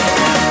life,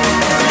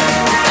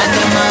 I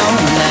got my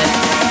own life.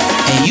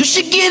 And you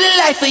should get a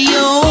life of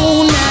your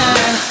own now.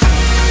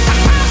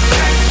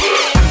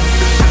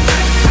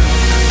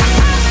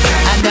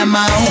 I got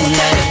my own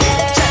life,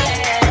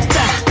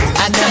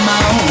 I got my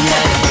own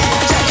life.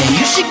 And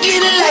you should get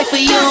a life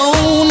of your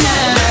own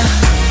now.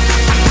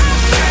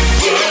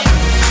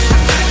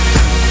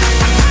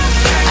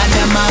 I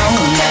got my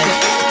own life,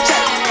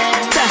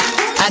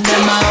 I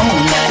got my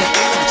own life.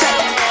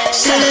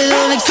 Sell it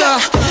on the car,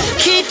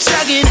 keep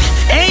talking,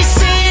 ain't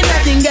saying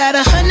nothing. Got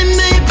 100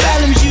 million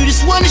problems, you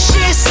just wanna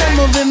share some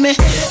of it, man.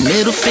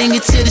 Middle finger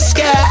to the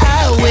sky,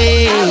 I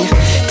wave.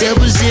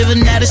 00,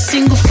 not a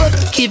single fuck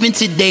given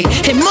today.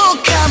 And more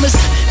commas,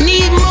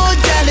 need more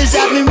dollars.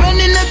 I've been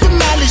running up the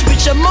mileage,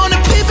 bitch, I'm on a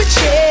paper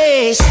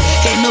chase.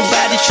 Ain't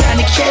nobody trying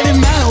to carry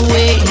my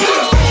weight,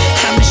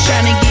 I'm just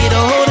trying to get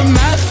a hold of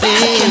my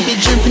faith. I can't be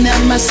jumping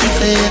out my seat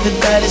for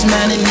everybody's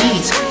mind and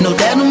needs. No,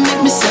 that don't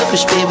make me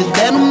selfish, baby,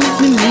 that don't make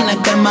me mean. I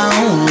got my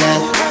own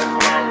life,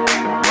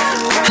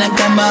 I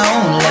got my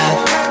own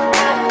life.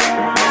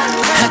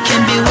 I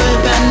can't be worried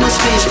about no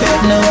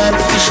spacecraft, no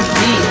artificial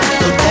beat.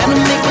 No, that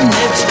don't make me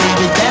nervous,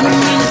 baby, that don't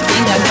mean a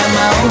thing. I got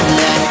my own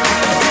life,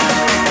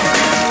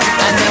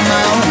 I got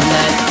my own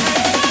life.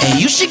 And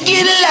you should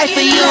get a life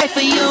for you, life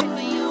for you.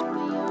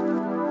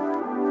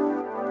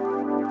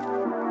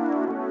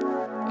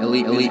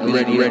 Elite,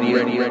 ready.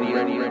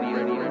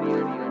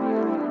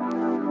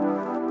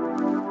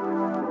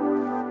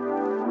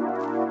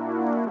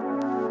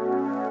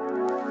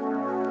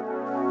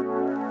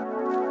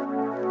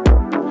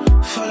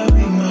 Follow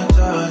me, my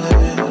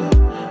darling,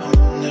 I'm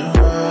on the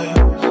rise.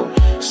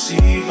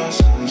 See my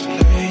sons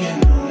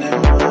playing on their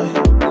mind.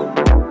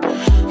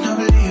 Now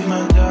believe,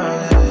 my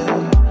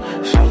darling,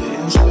 feel it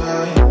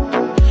inside.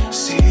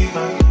 See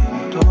my king,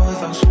 door,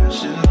 those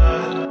flashing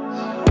lights.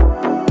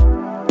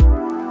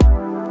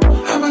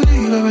 I believe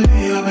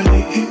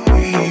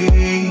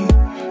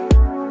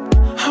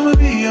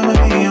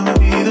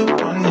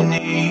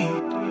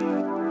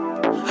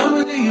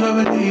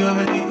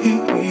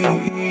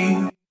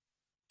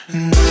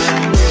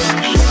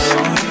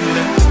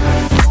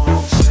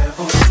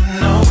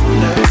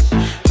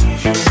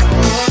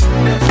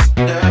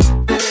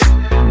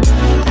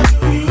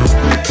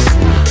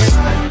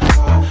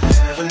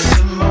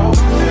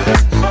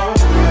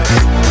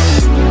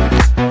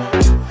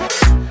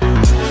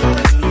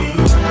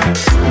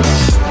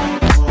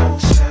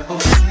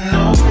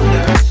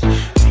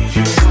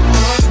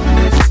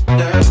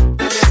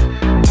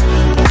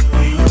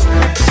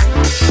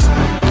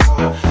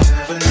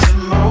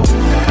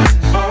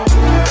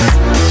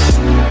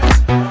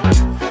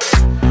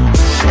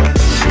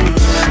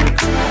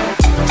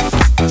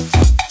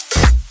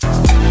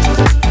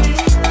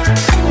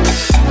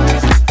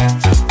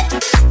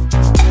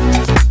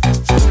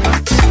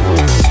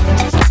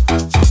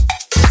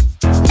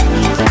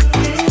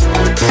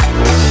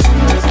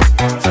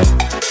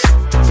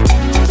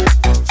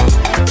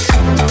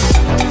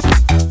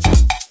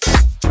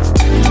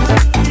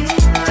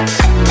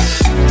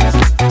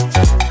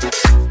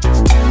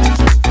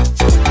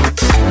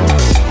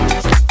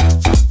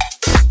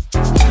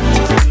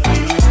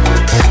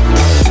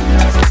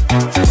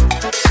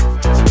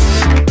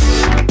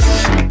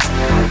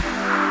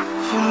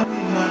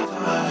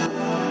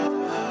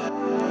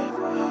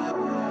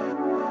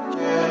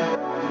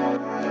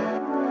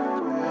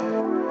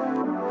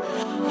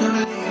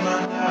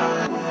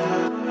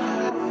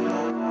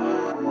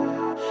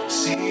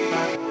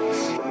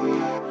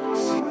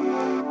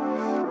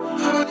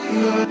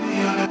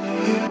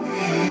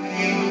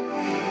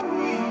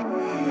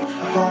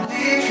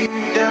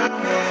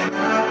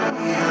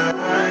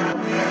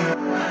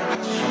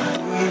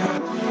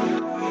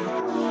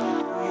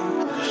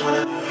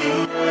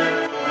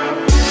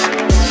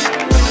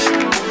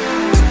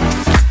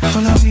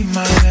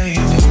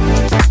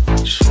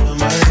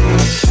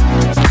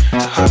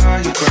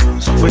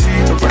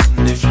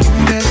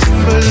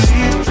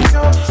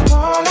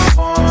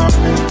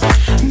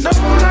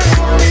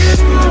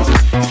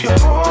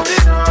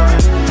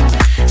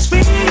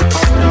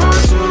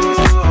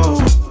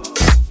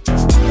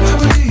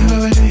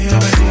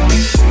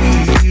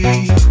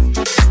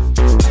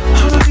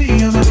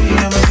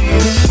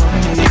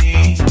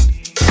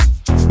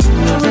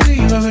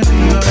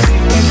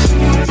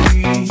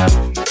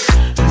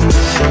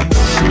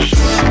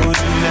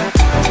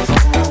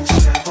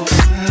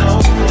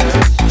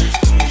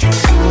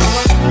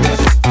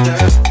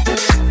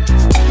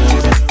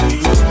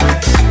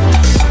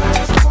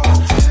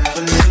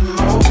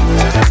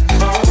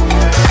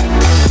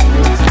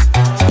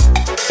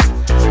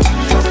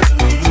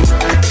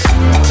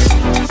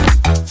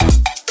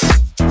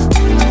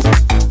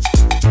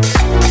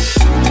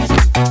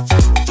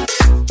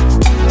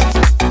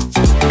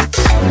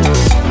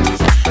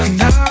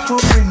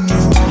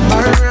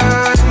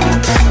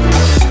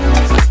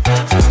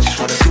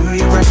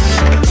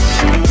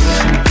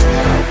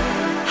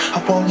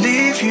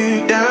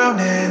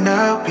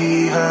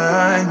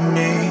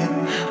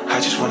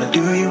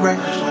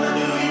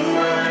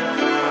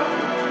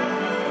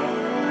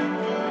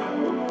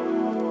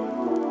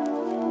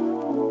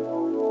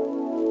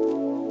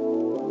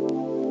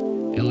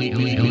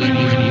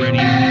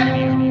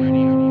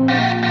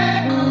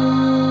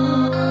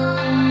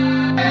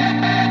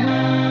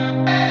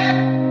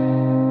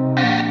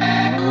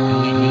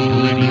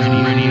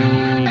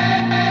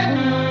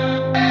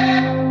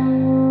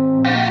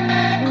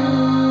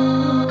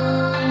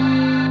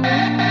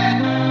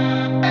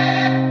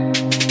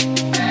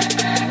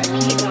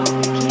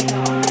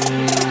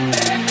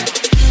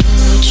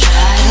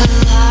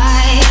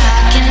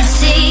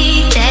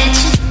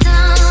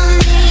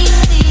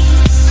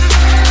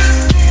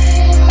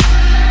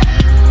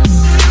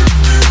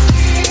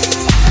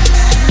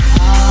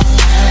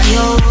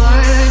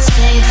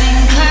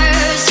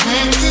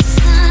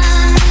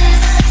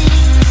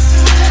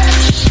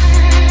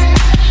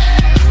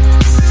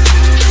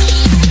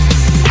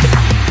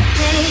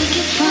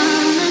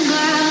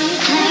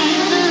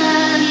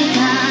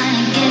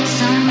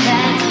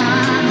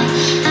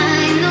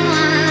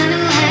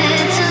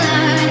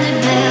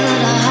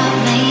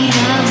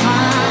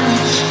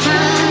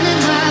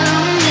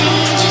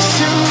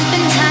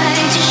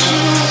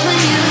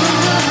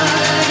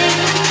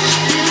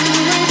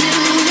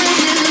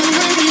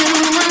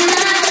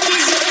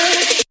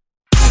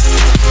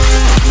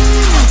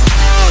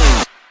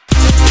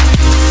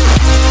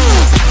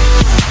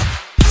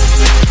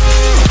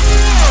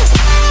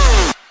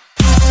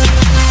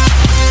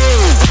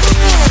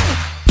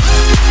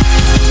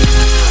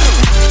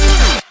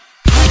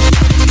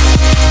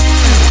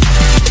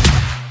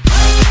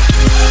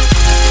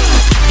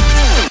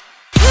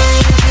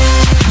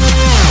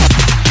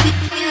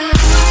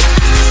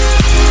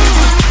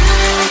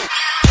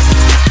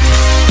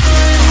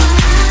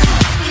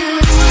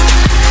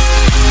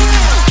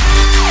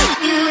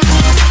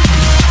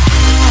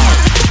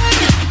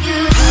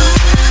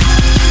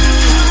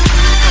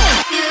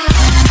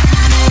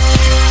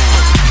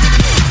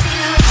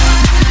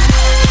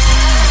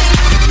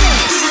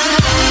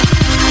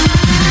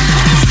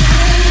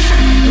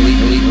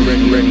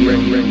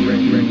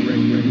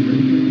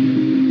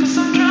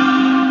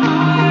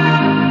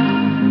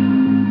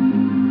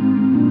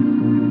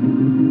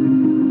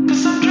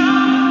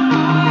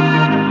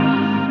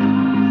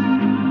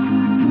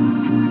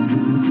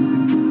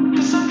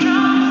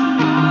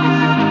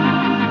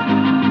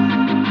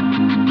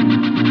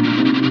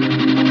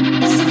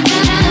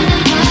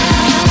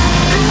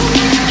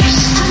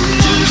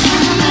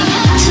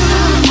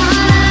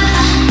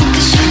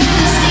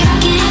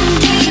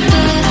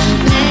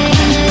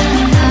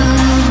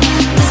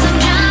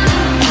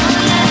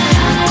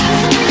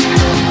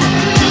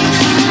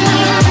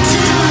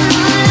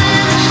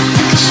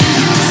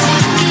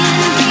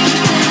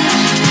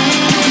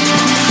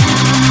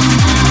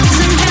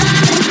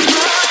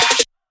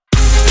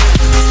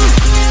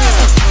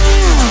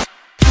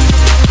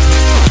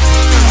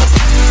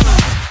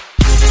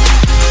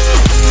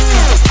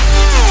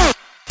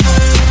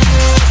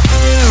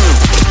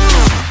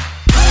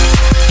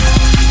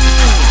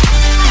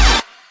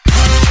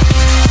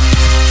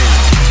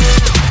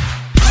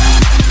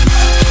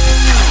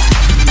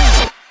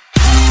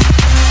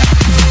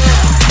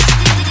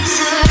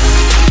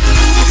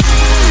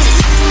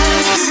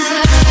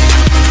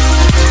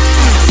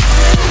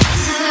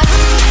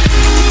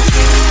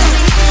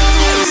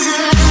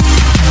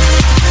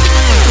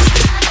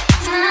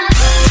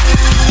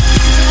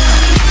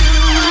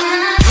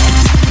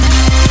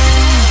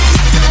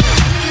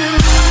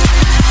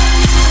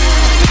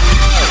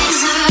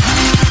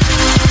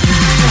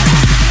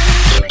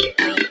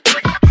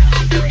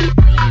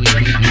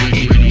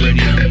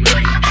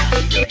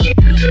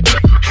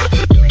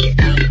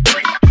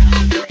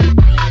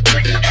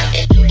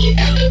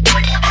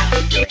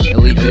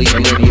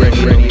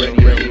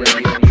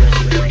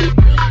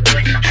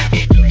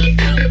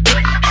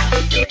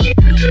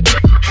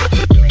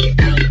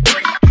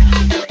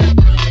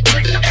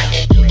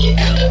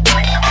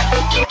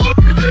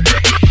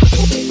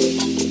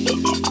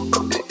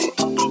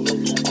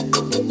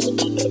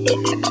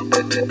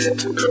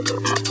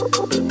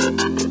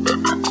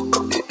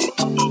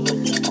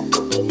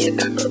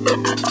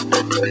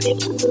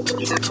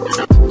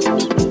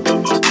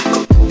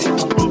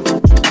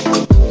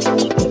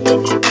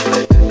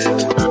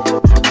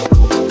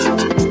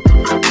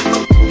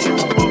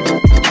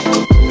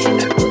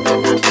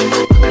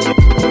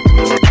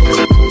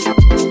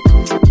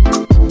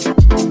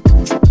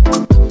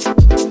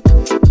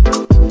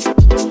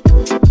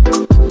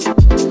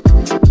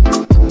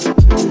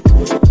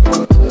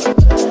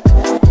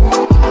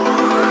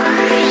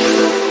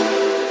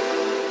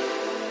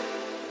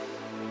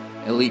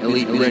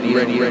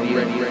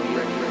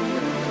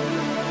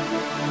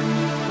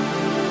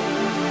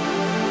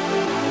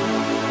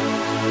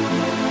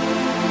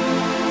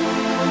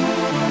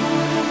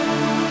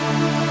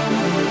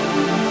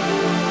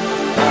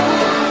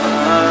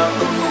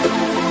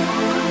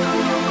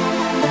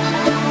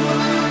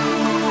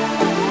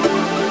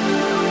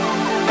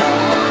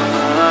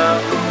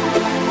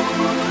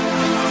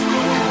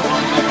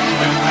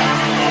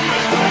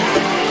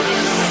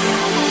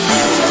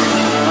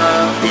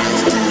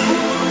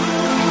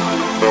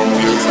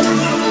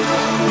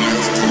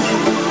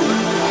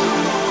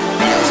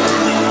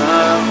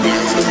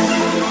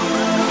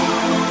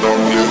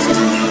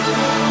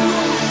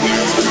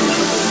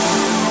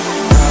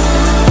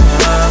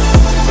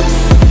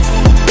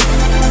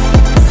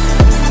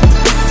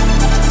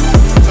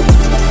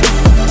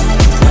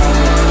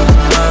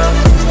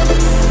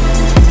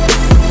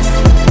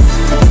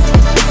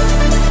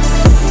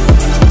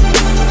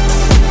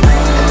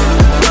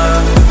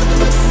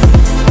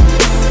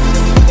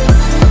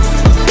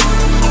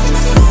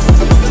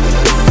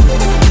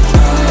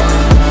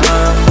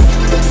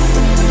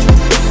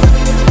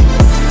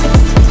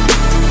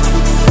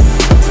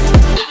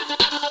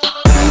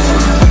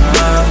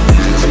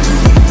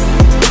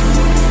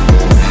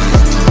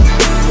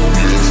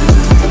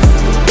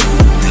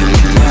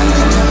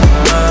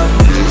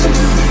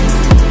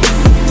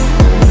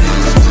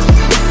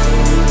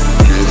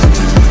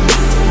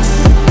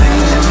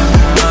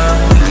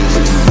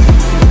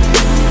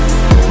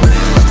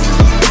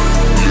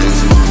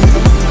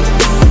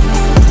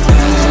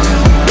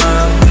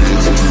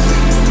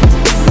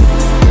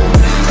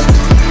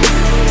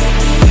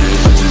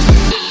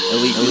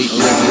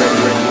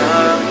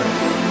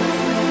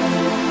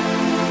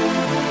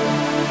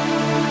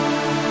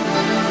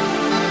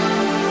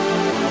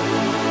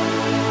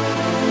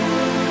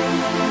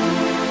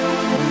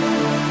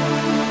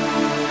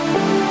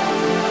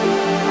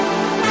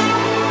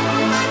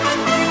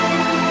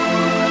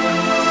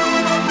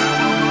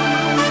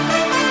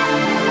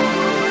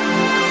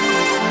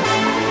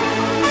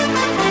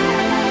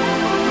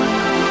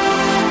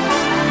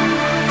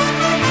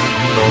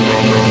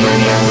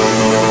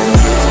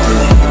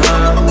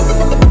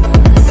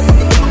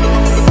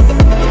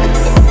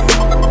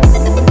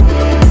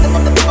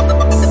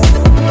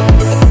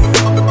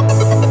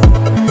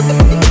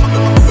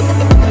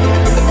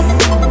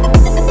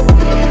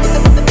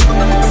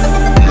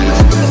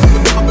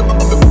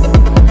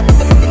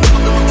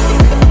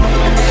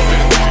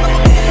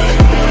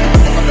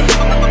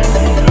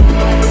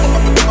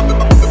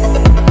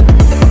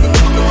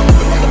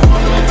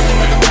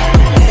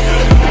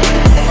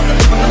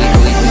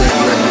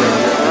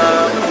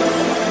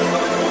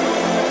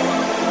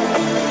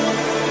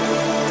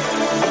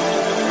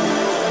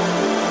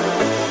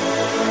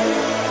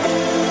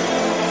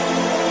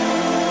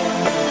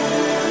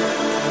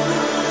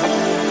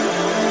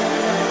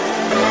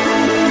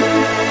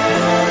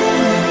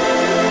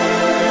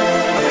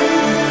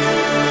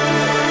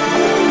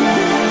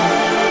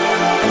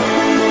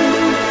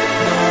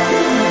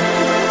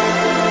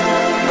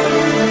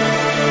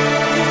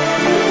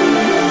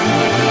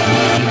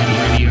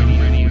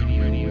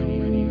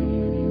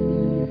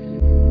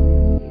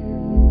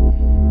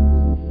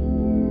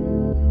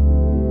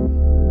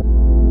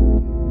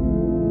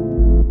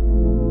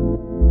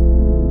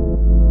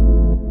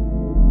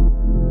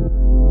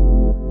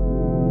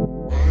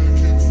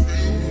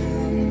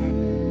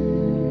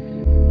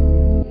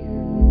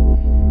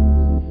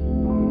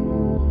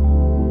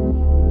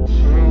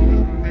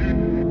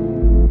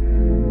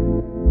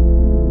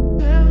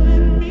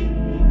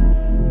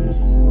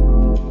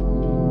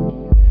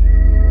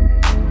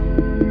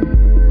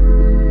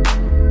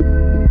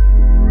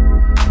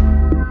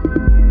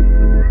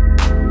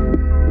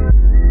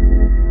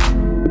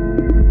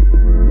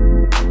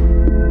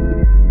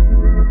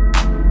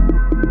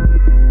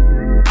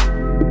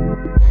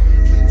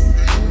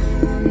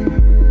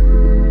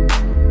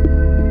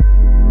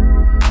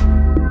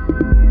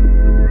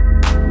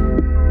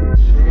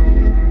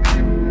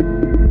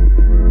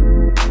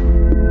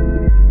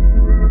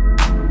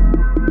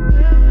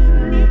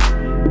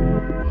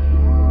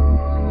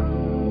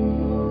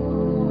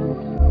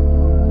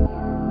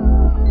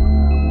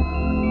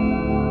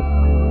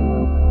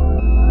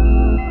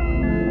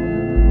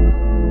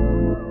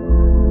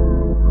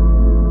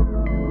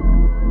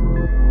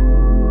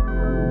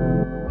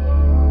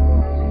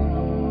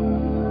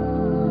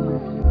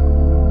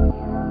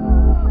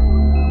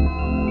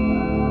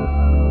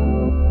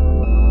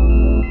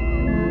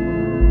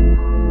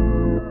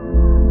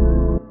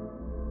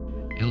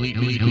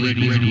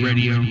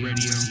Elite, ready.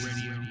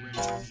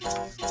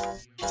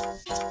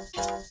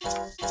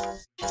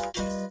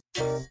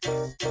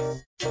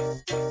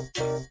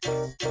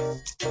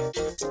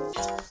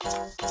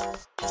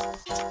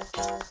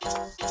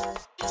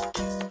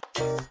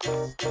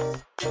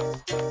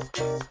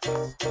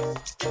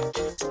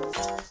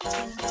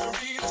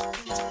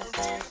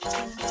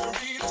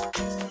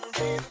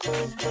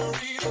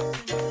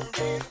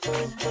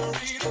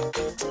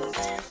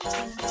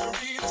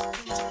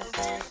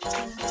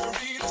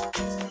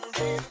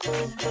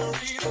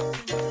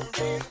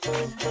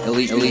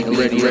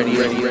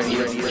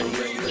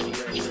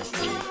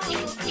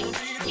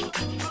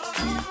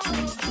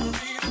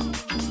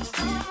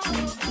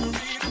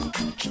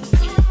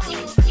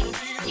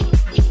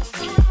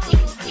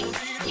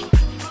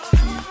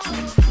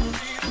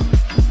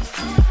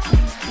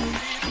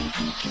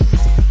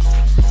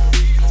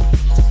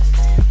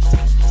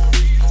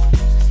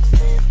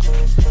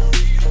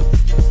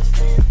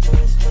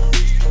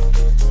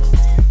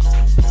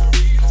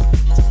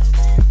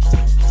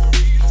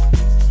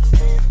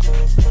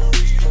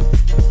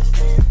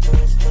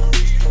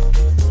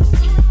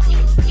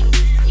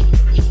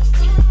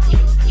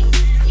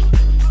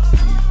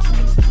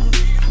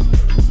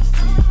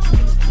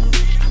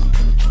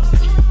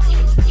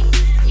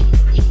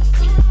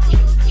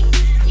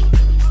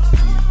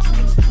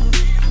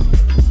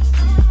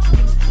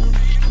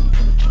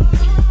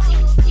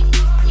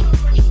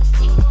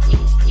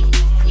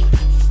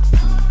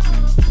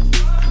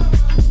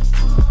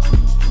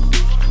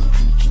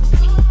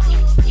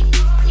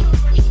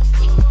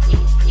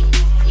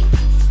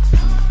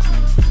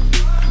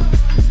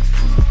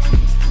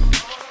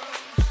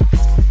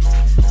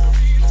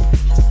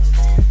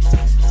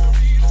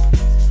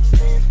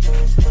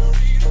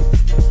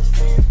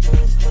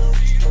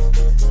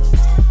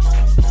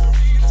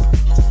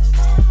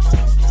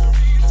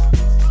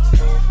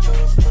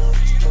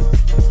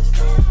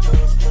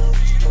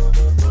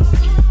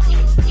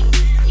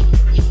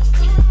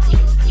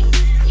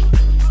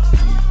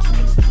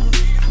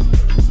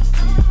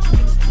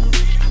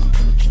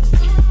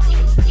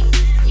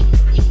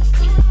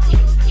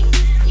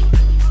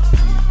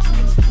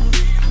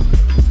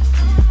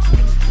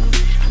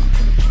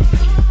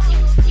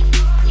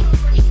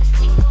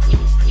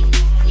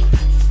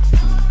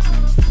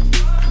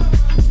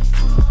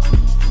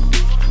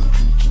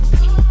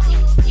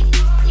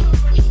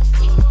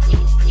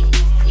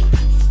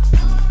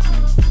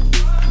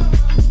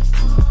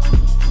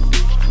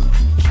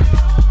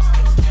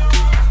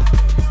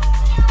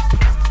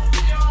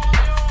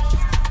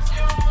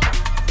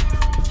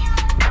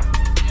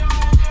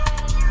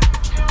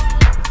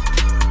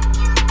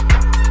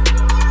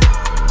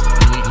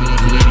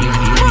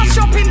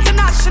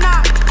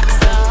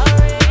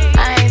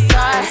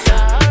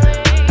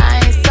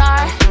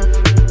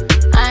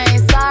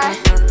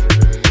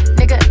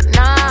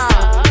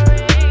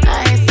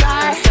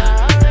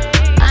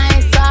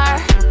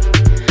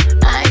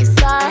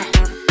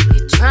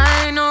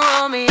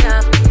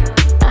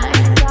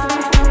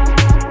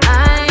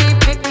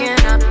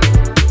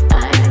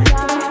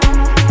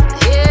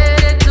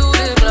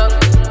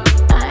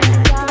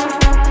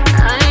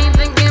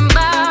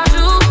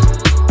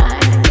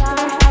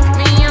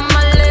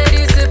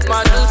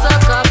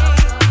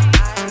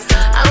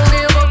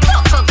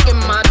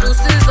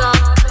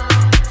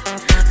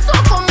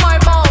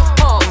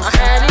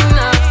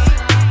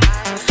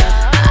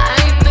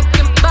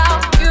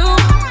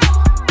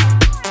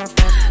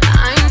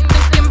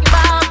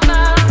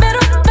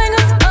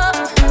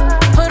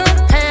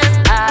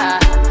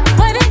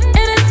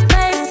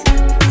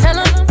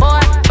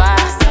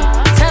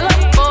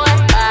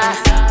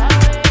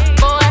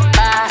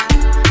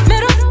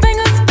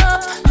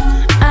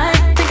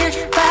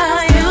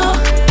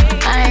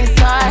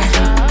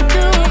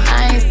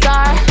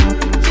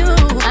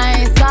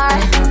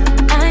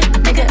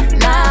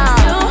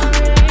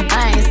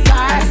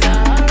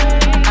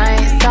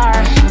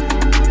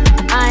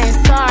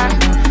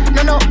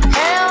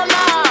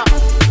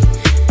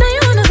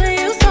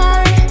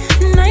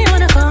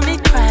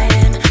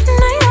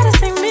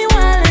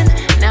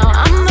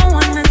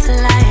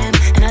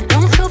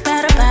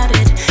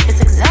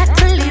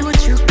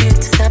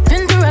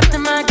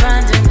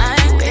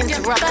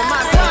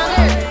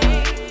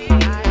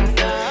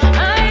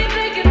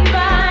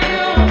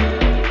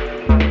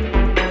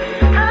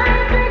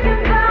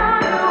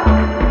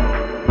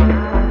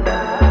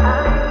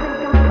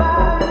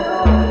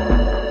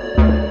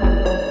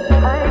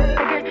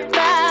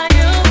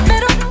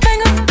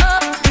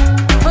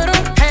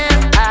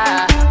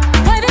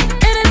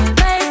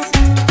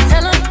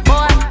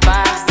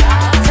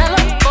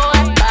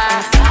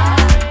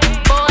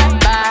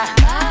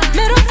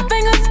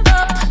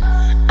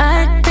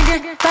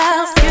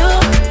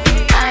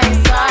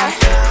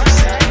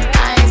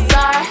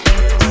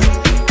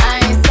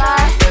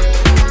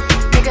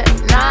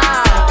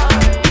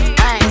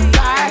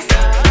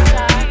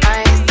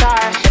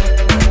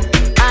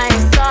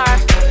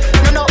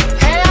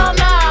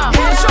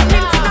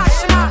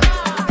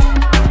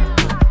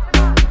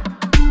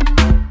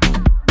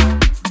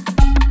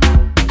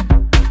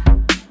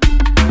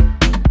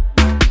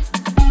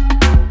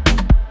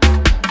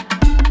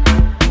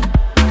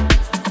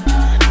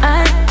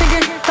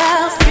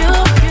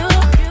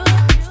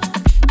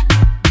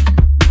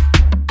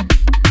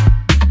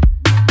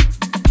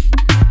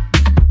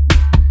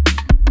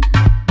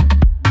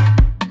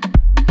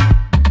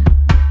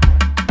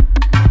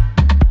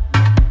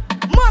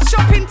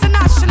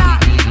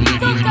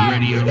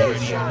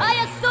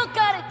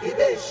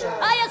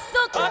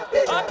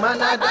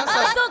 Mana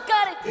dança.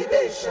 Açúcar e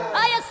deixa.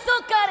 Ai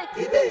açúcar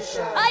e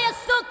deixa. Ai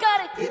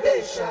açúcar e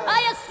deixa.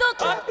 Ai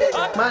açúcar.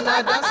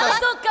 Mana dança.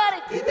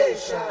 Açúcar e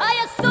deixa. Ai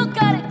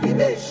açúcar e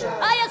deixa.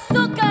 Ai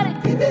açúcar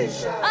e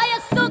deixa. Ai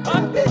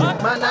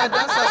açúcar. Mana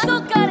dança.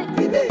 Açúcar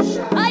e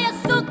deixa. Ai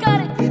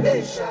açúcar e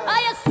deixa.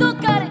 Ai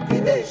açúcar e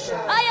deixa.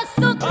 Ai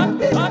açúcar.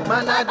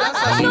 Mana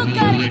dança.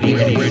 Açúcar e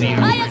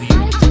deixa. Ai açúcar.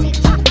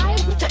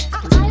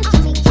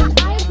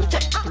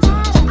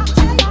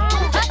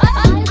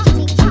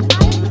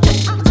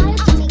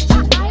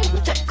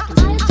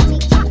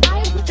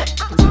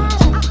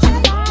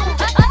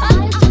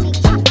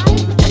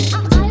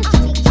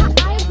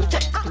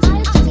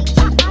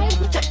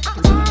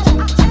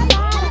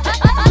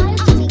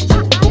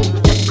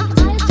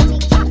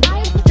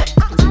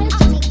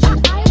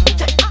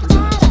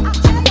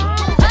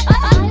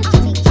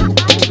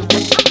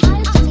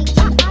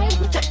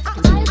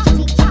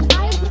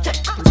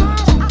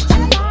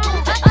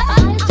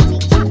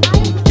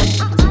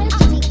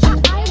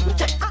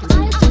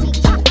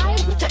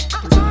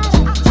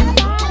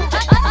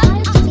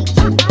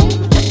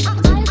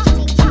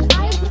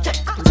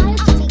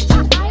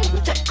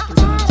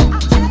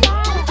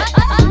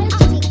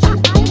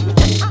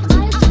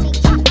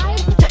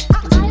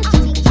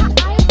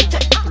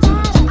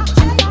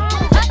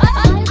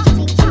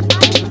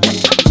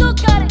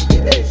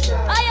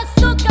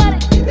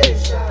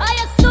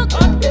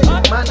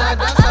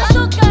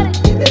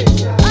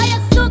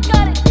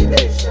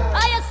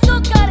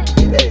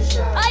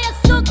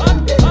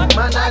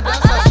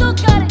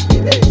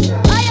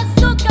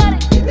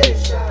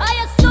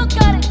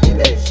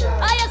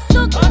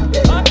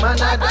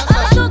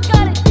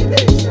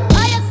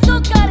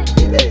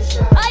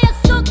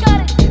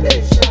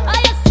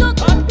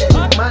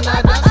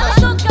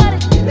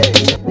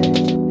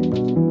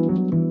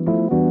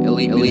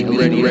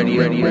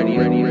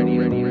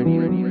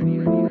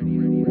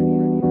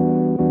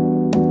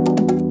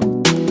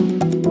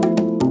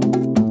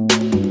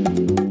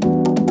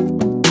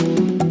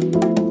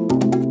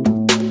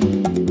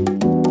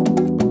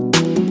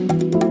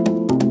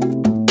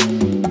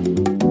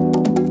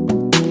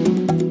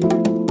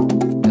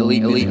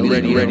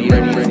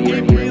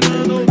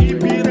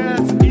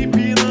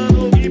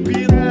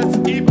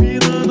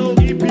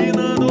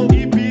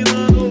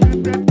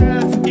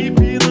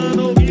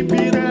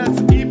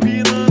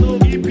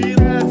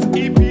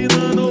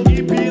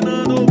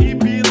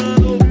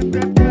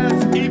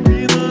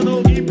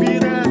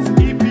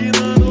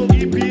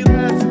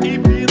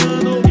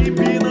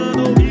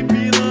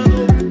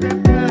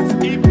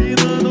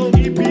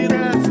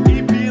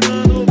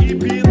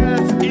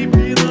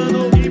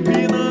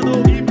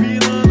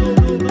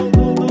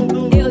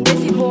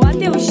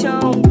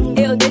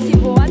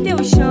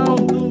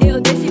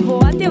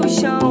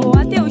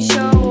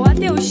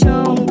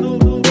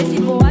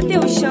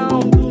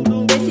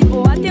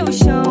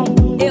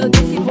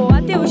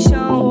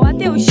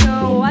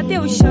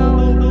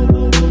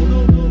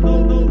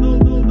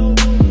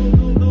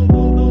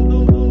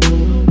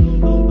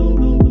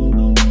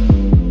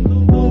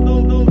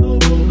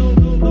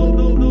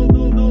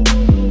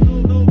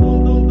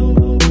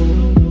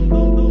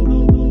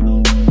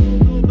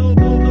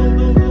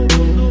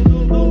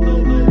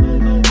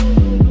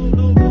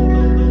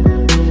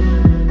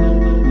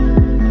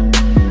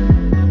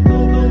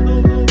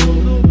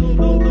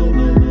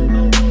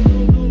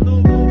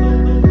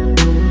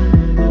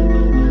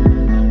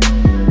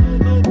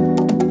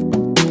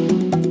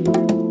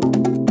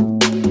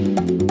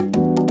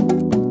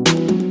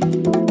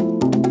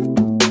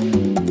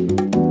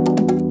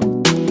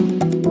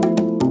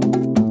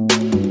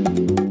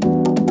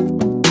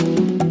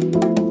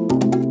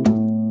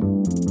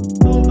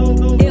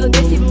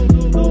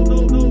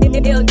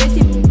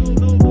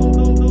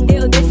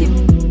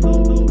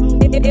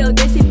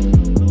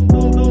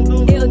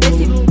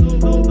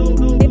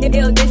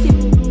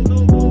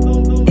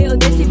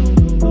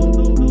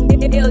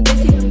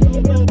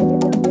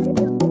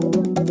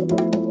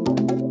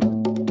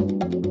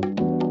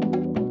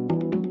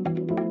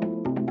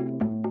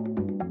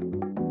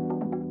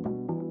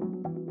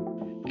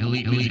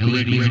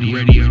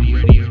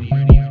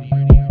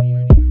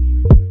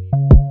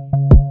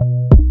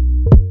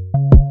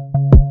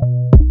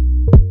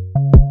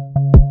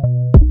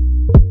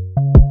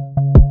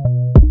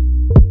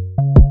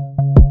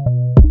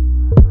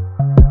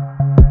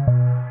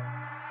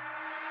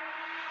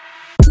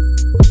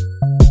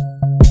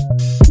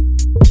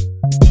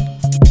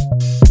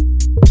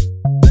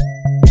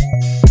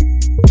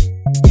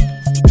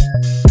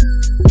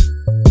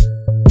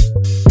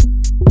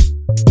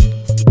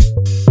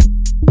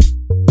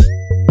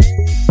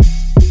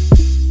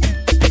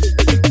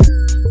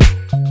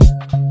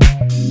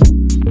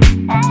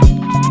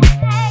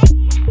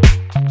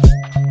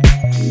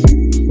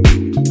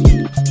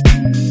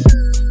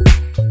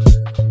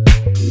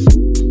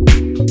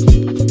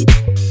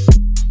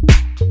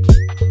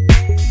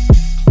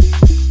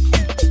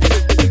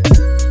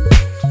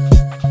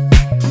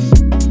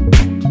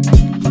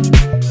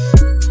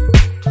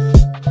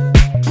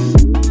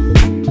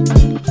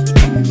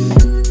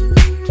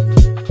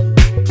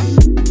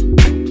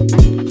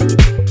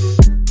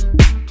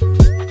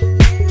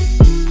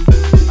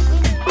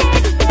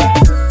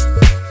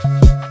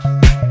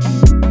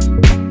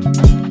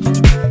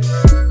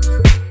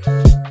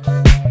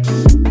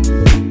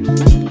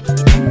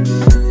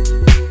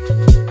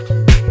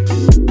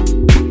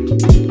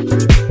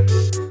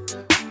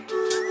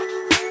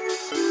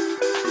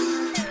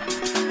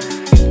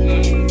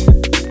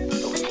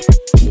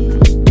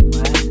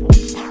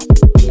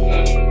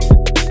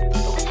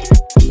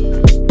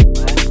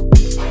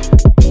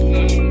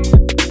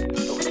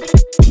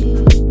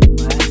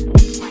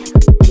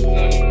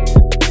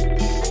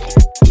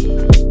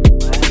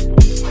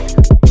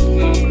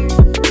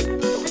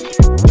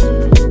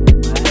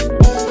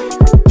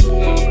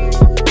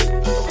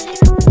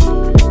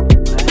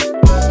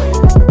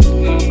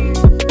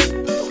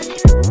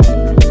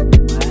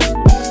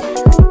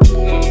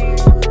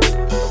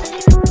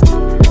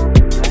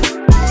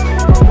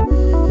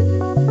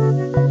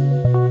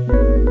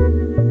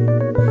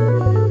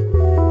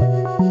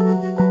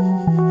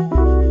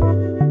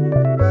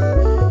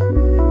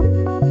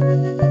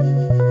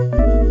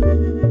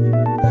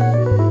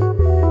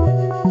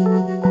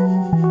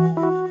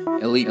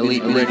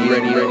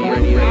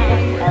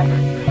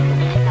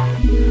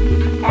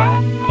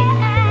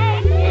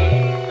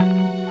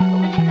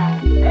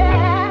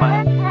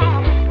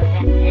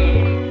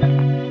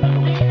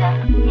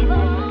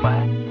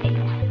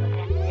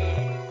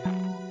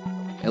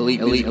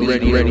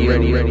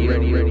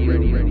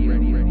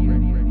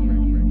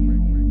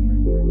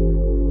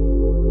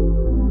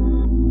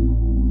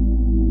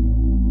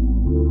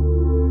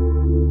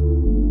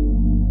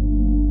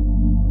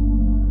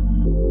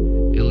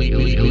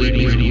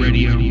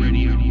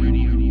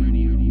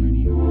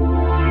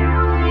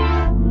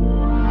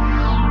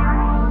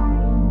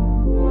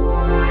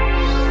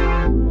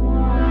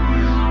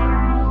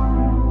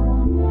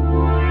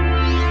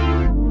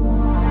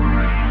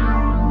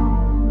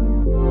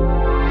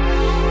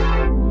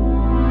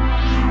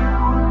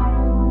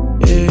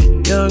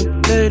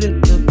 Young lady,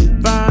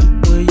 looking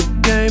fine, where you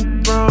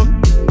came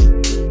from?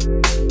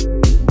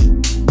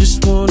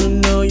 Just wanna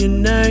know your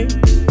name.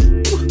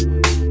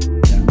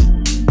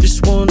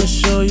 Just wanna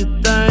show you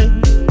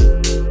things.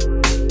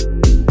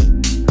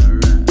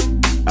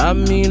 I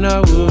mean, I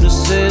would've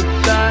said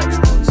that,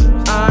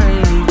 I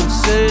ain't even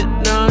said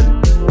none.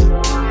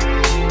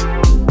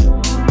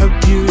 Her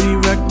beauty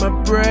wrecked my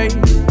brain.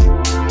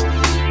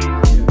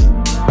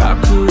 I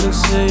couldn't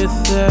say a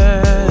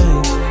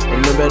thing.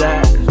 Remember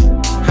that?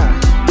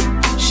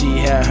 She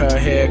had her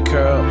hair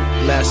curled,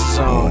 glasses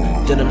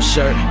on, denim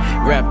shirt,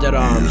 wrapped her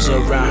arms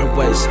around her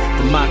waist.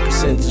 The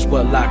moccasins is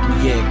what locked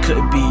me in,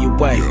 couldn't be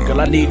away.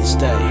 Girl, I need to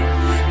stay.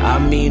 I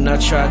mean, I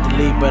tried to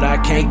leave, but I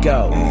can't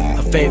go.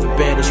 Her favorite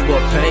band is War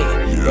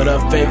Paint, but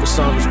her favorite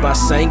song is by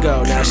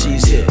Sango. Now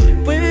she's here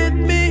with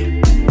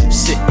me,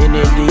 sitting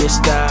Indian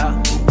style.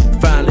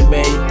 Finally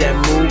made that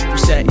move, we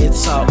sat and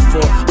talked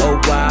for a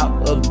while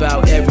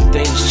about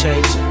everything's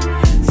changing.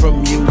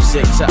 From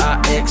music to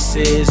our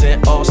exes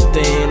in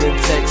Austin and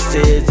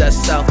Texas at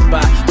South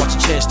by. Watch a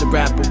Chance the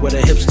Rapper with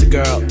a hipster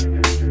girl.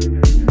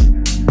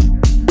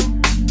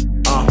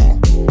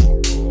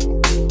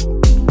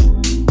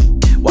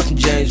 Watching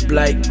James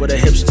Blake with a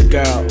hipster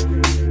girl.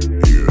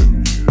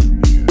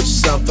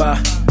 Suffer.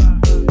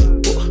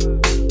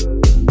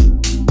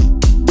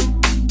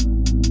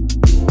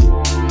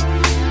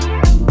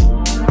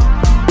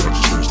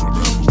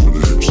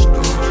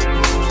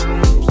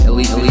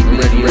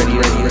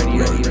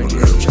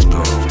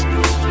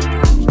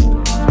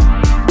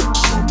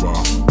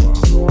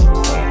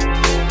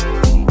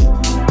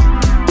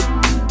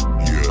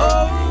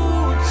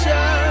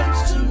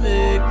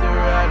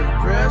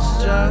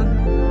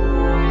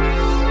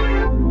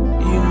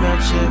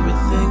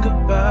 Everything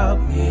about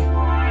me.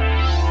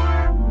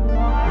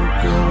 Oh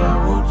girl, I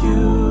want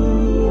you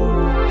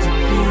to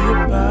be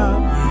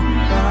about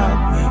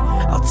me.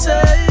 I'll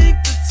take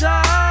the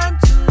time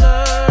to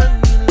learn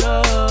your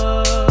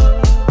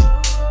love,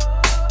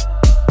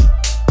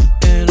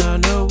 and I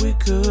know we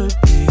could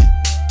be.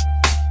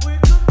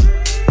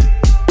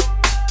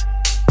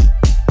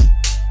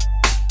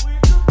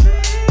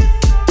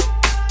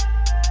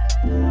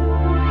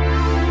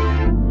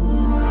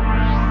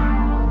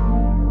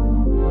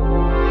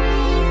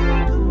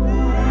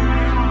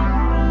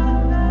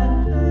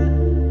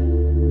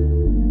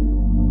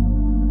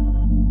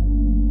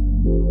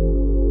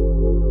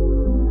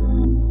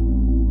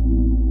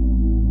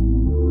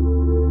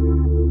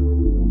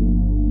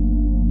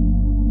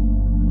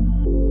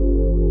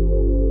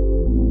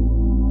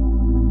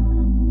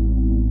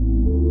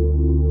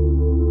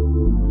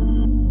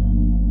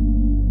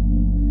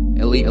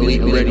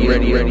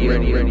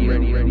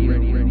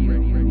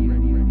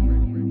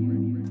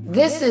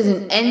 This is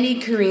an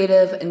Indie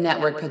Creative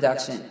Network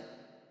production.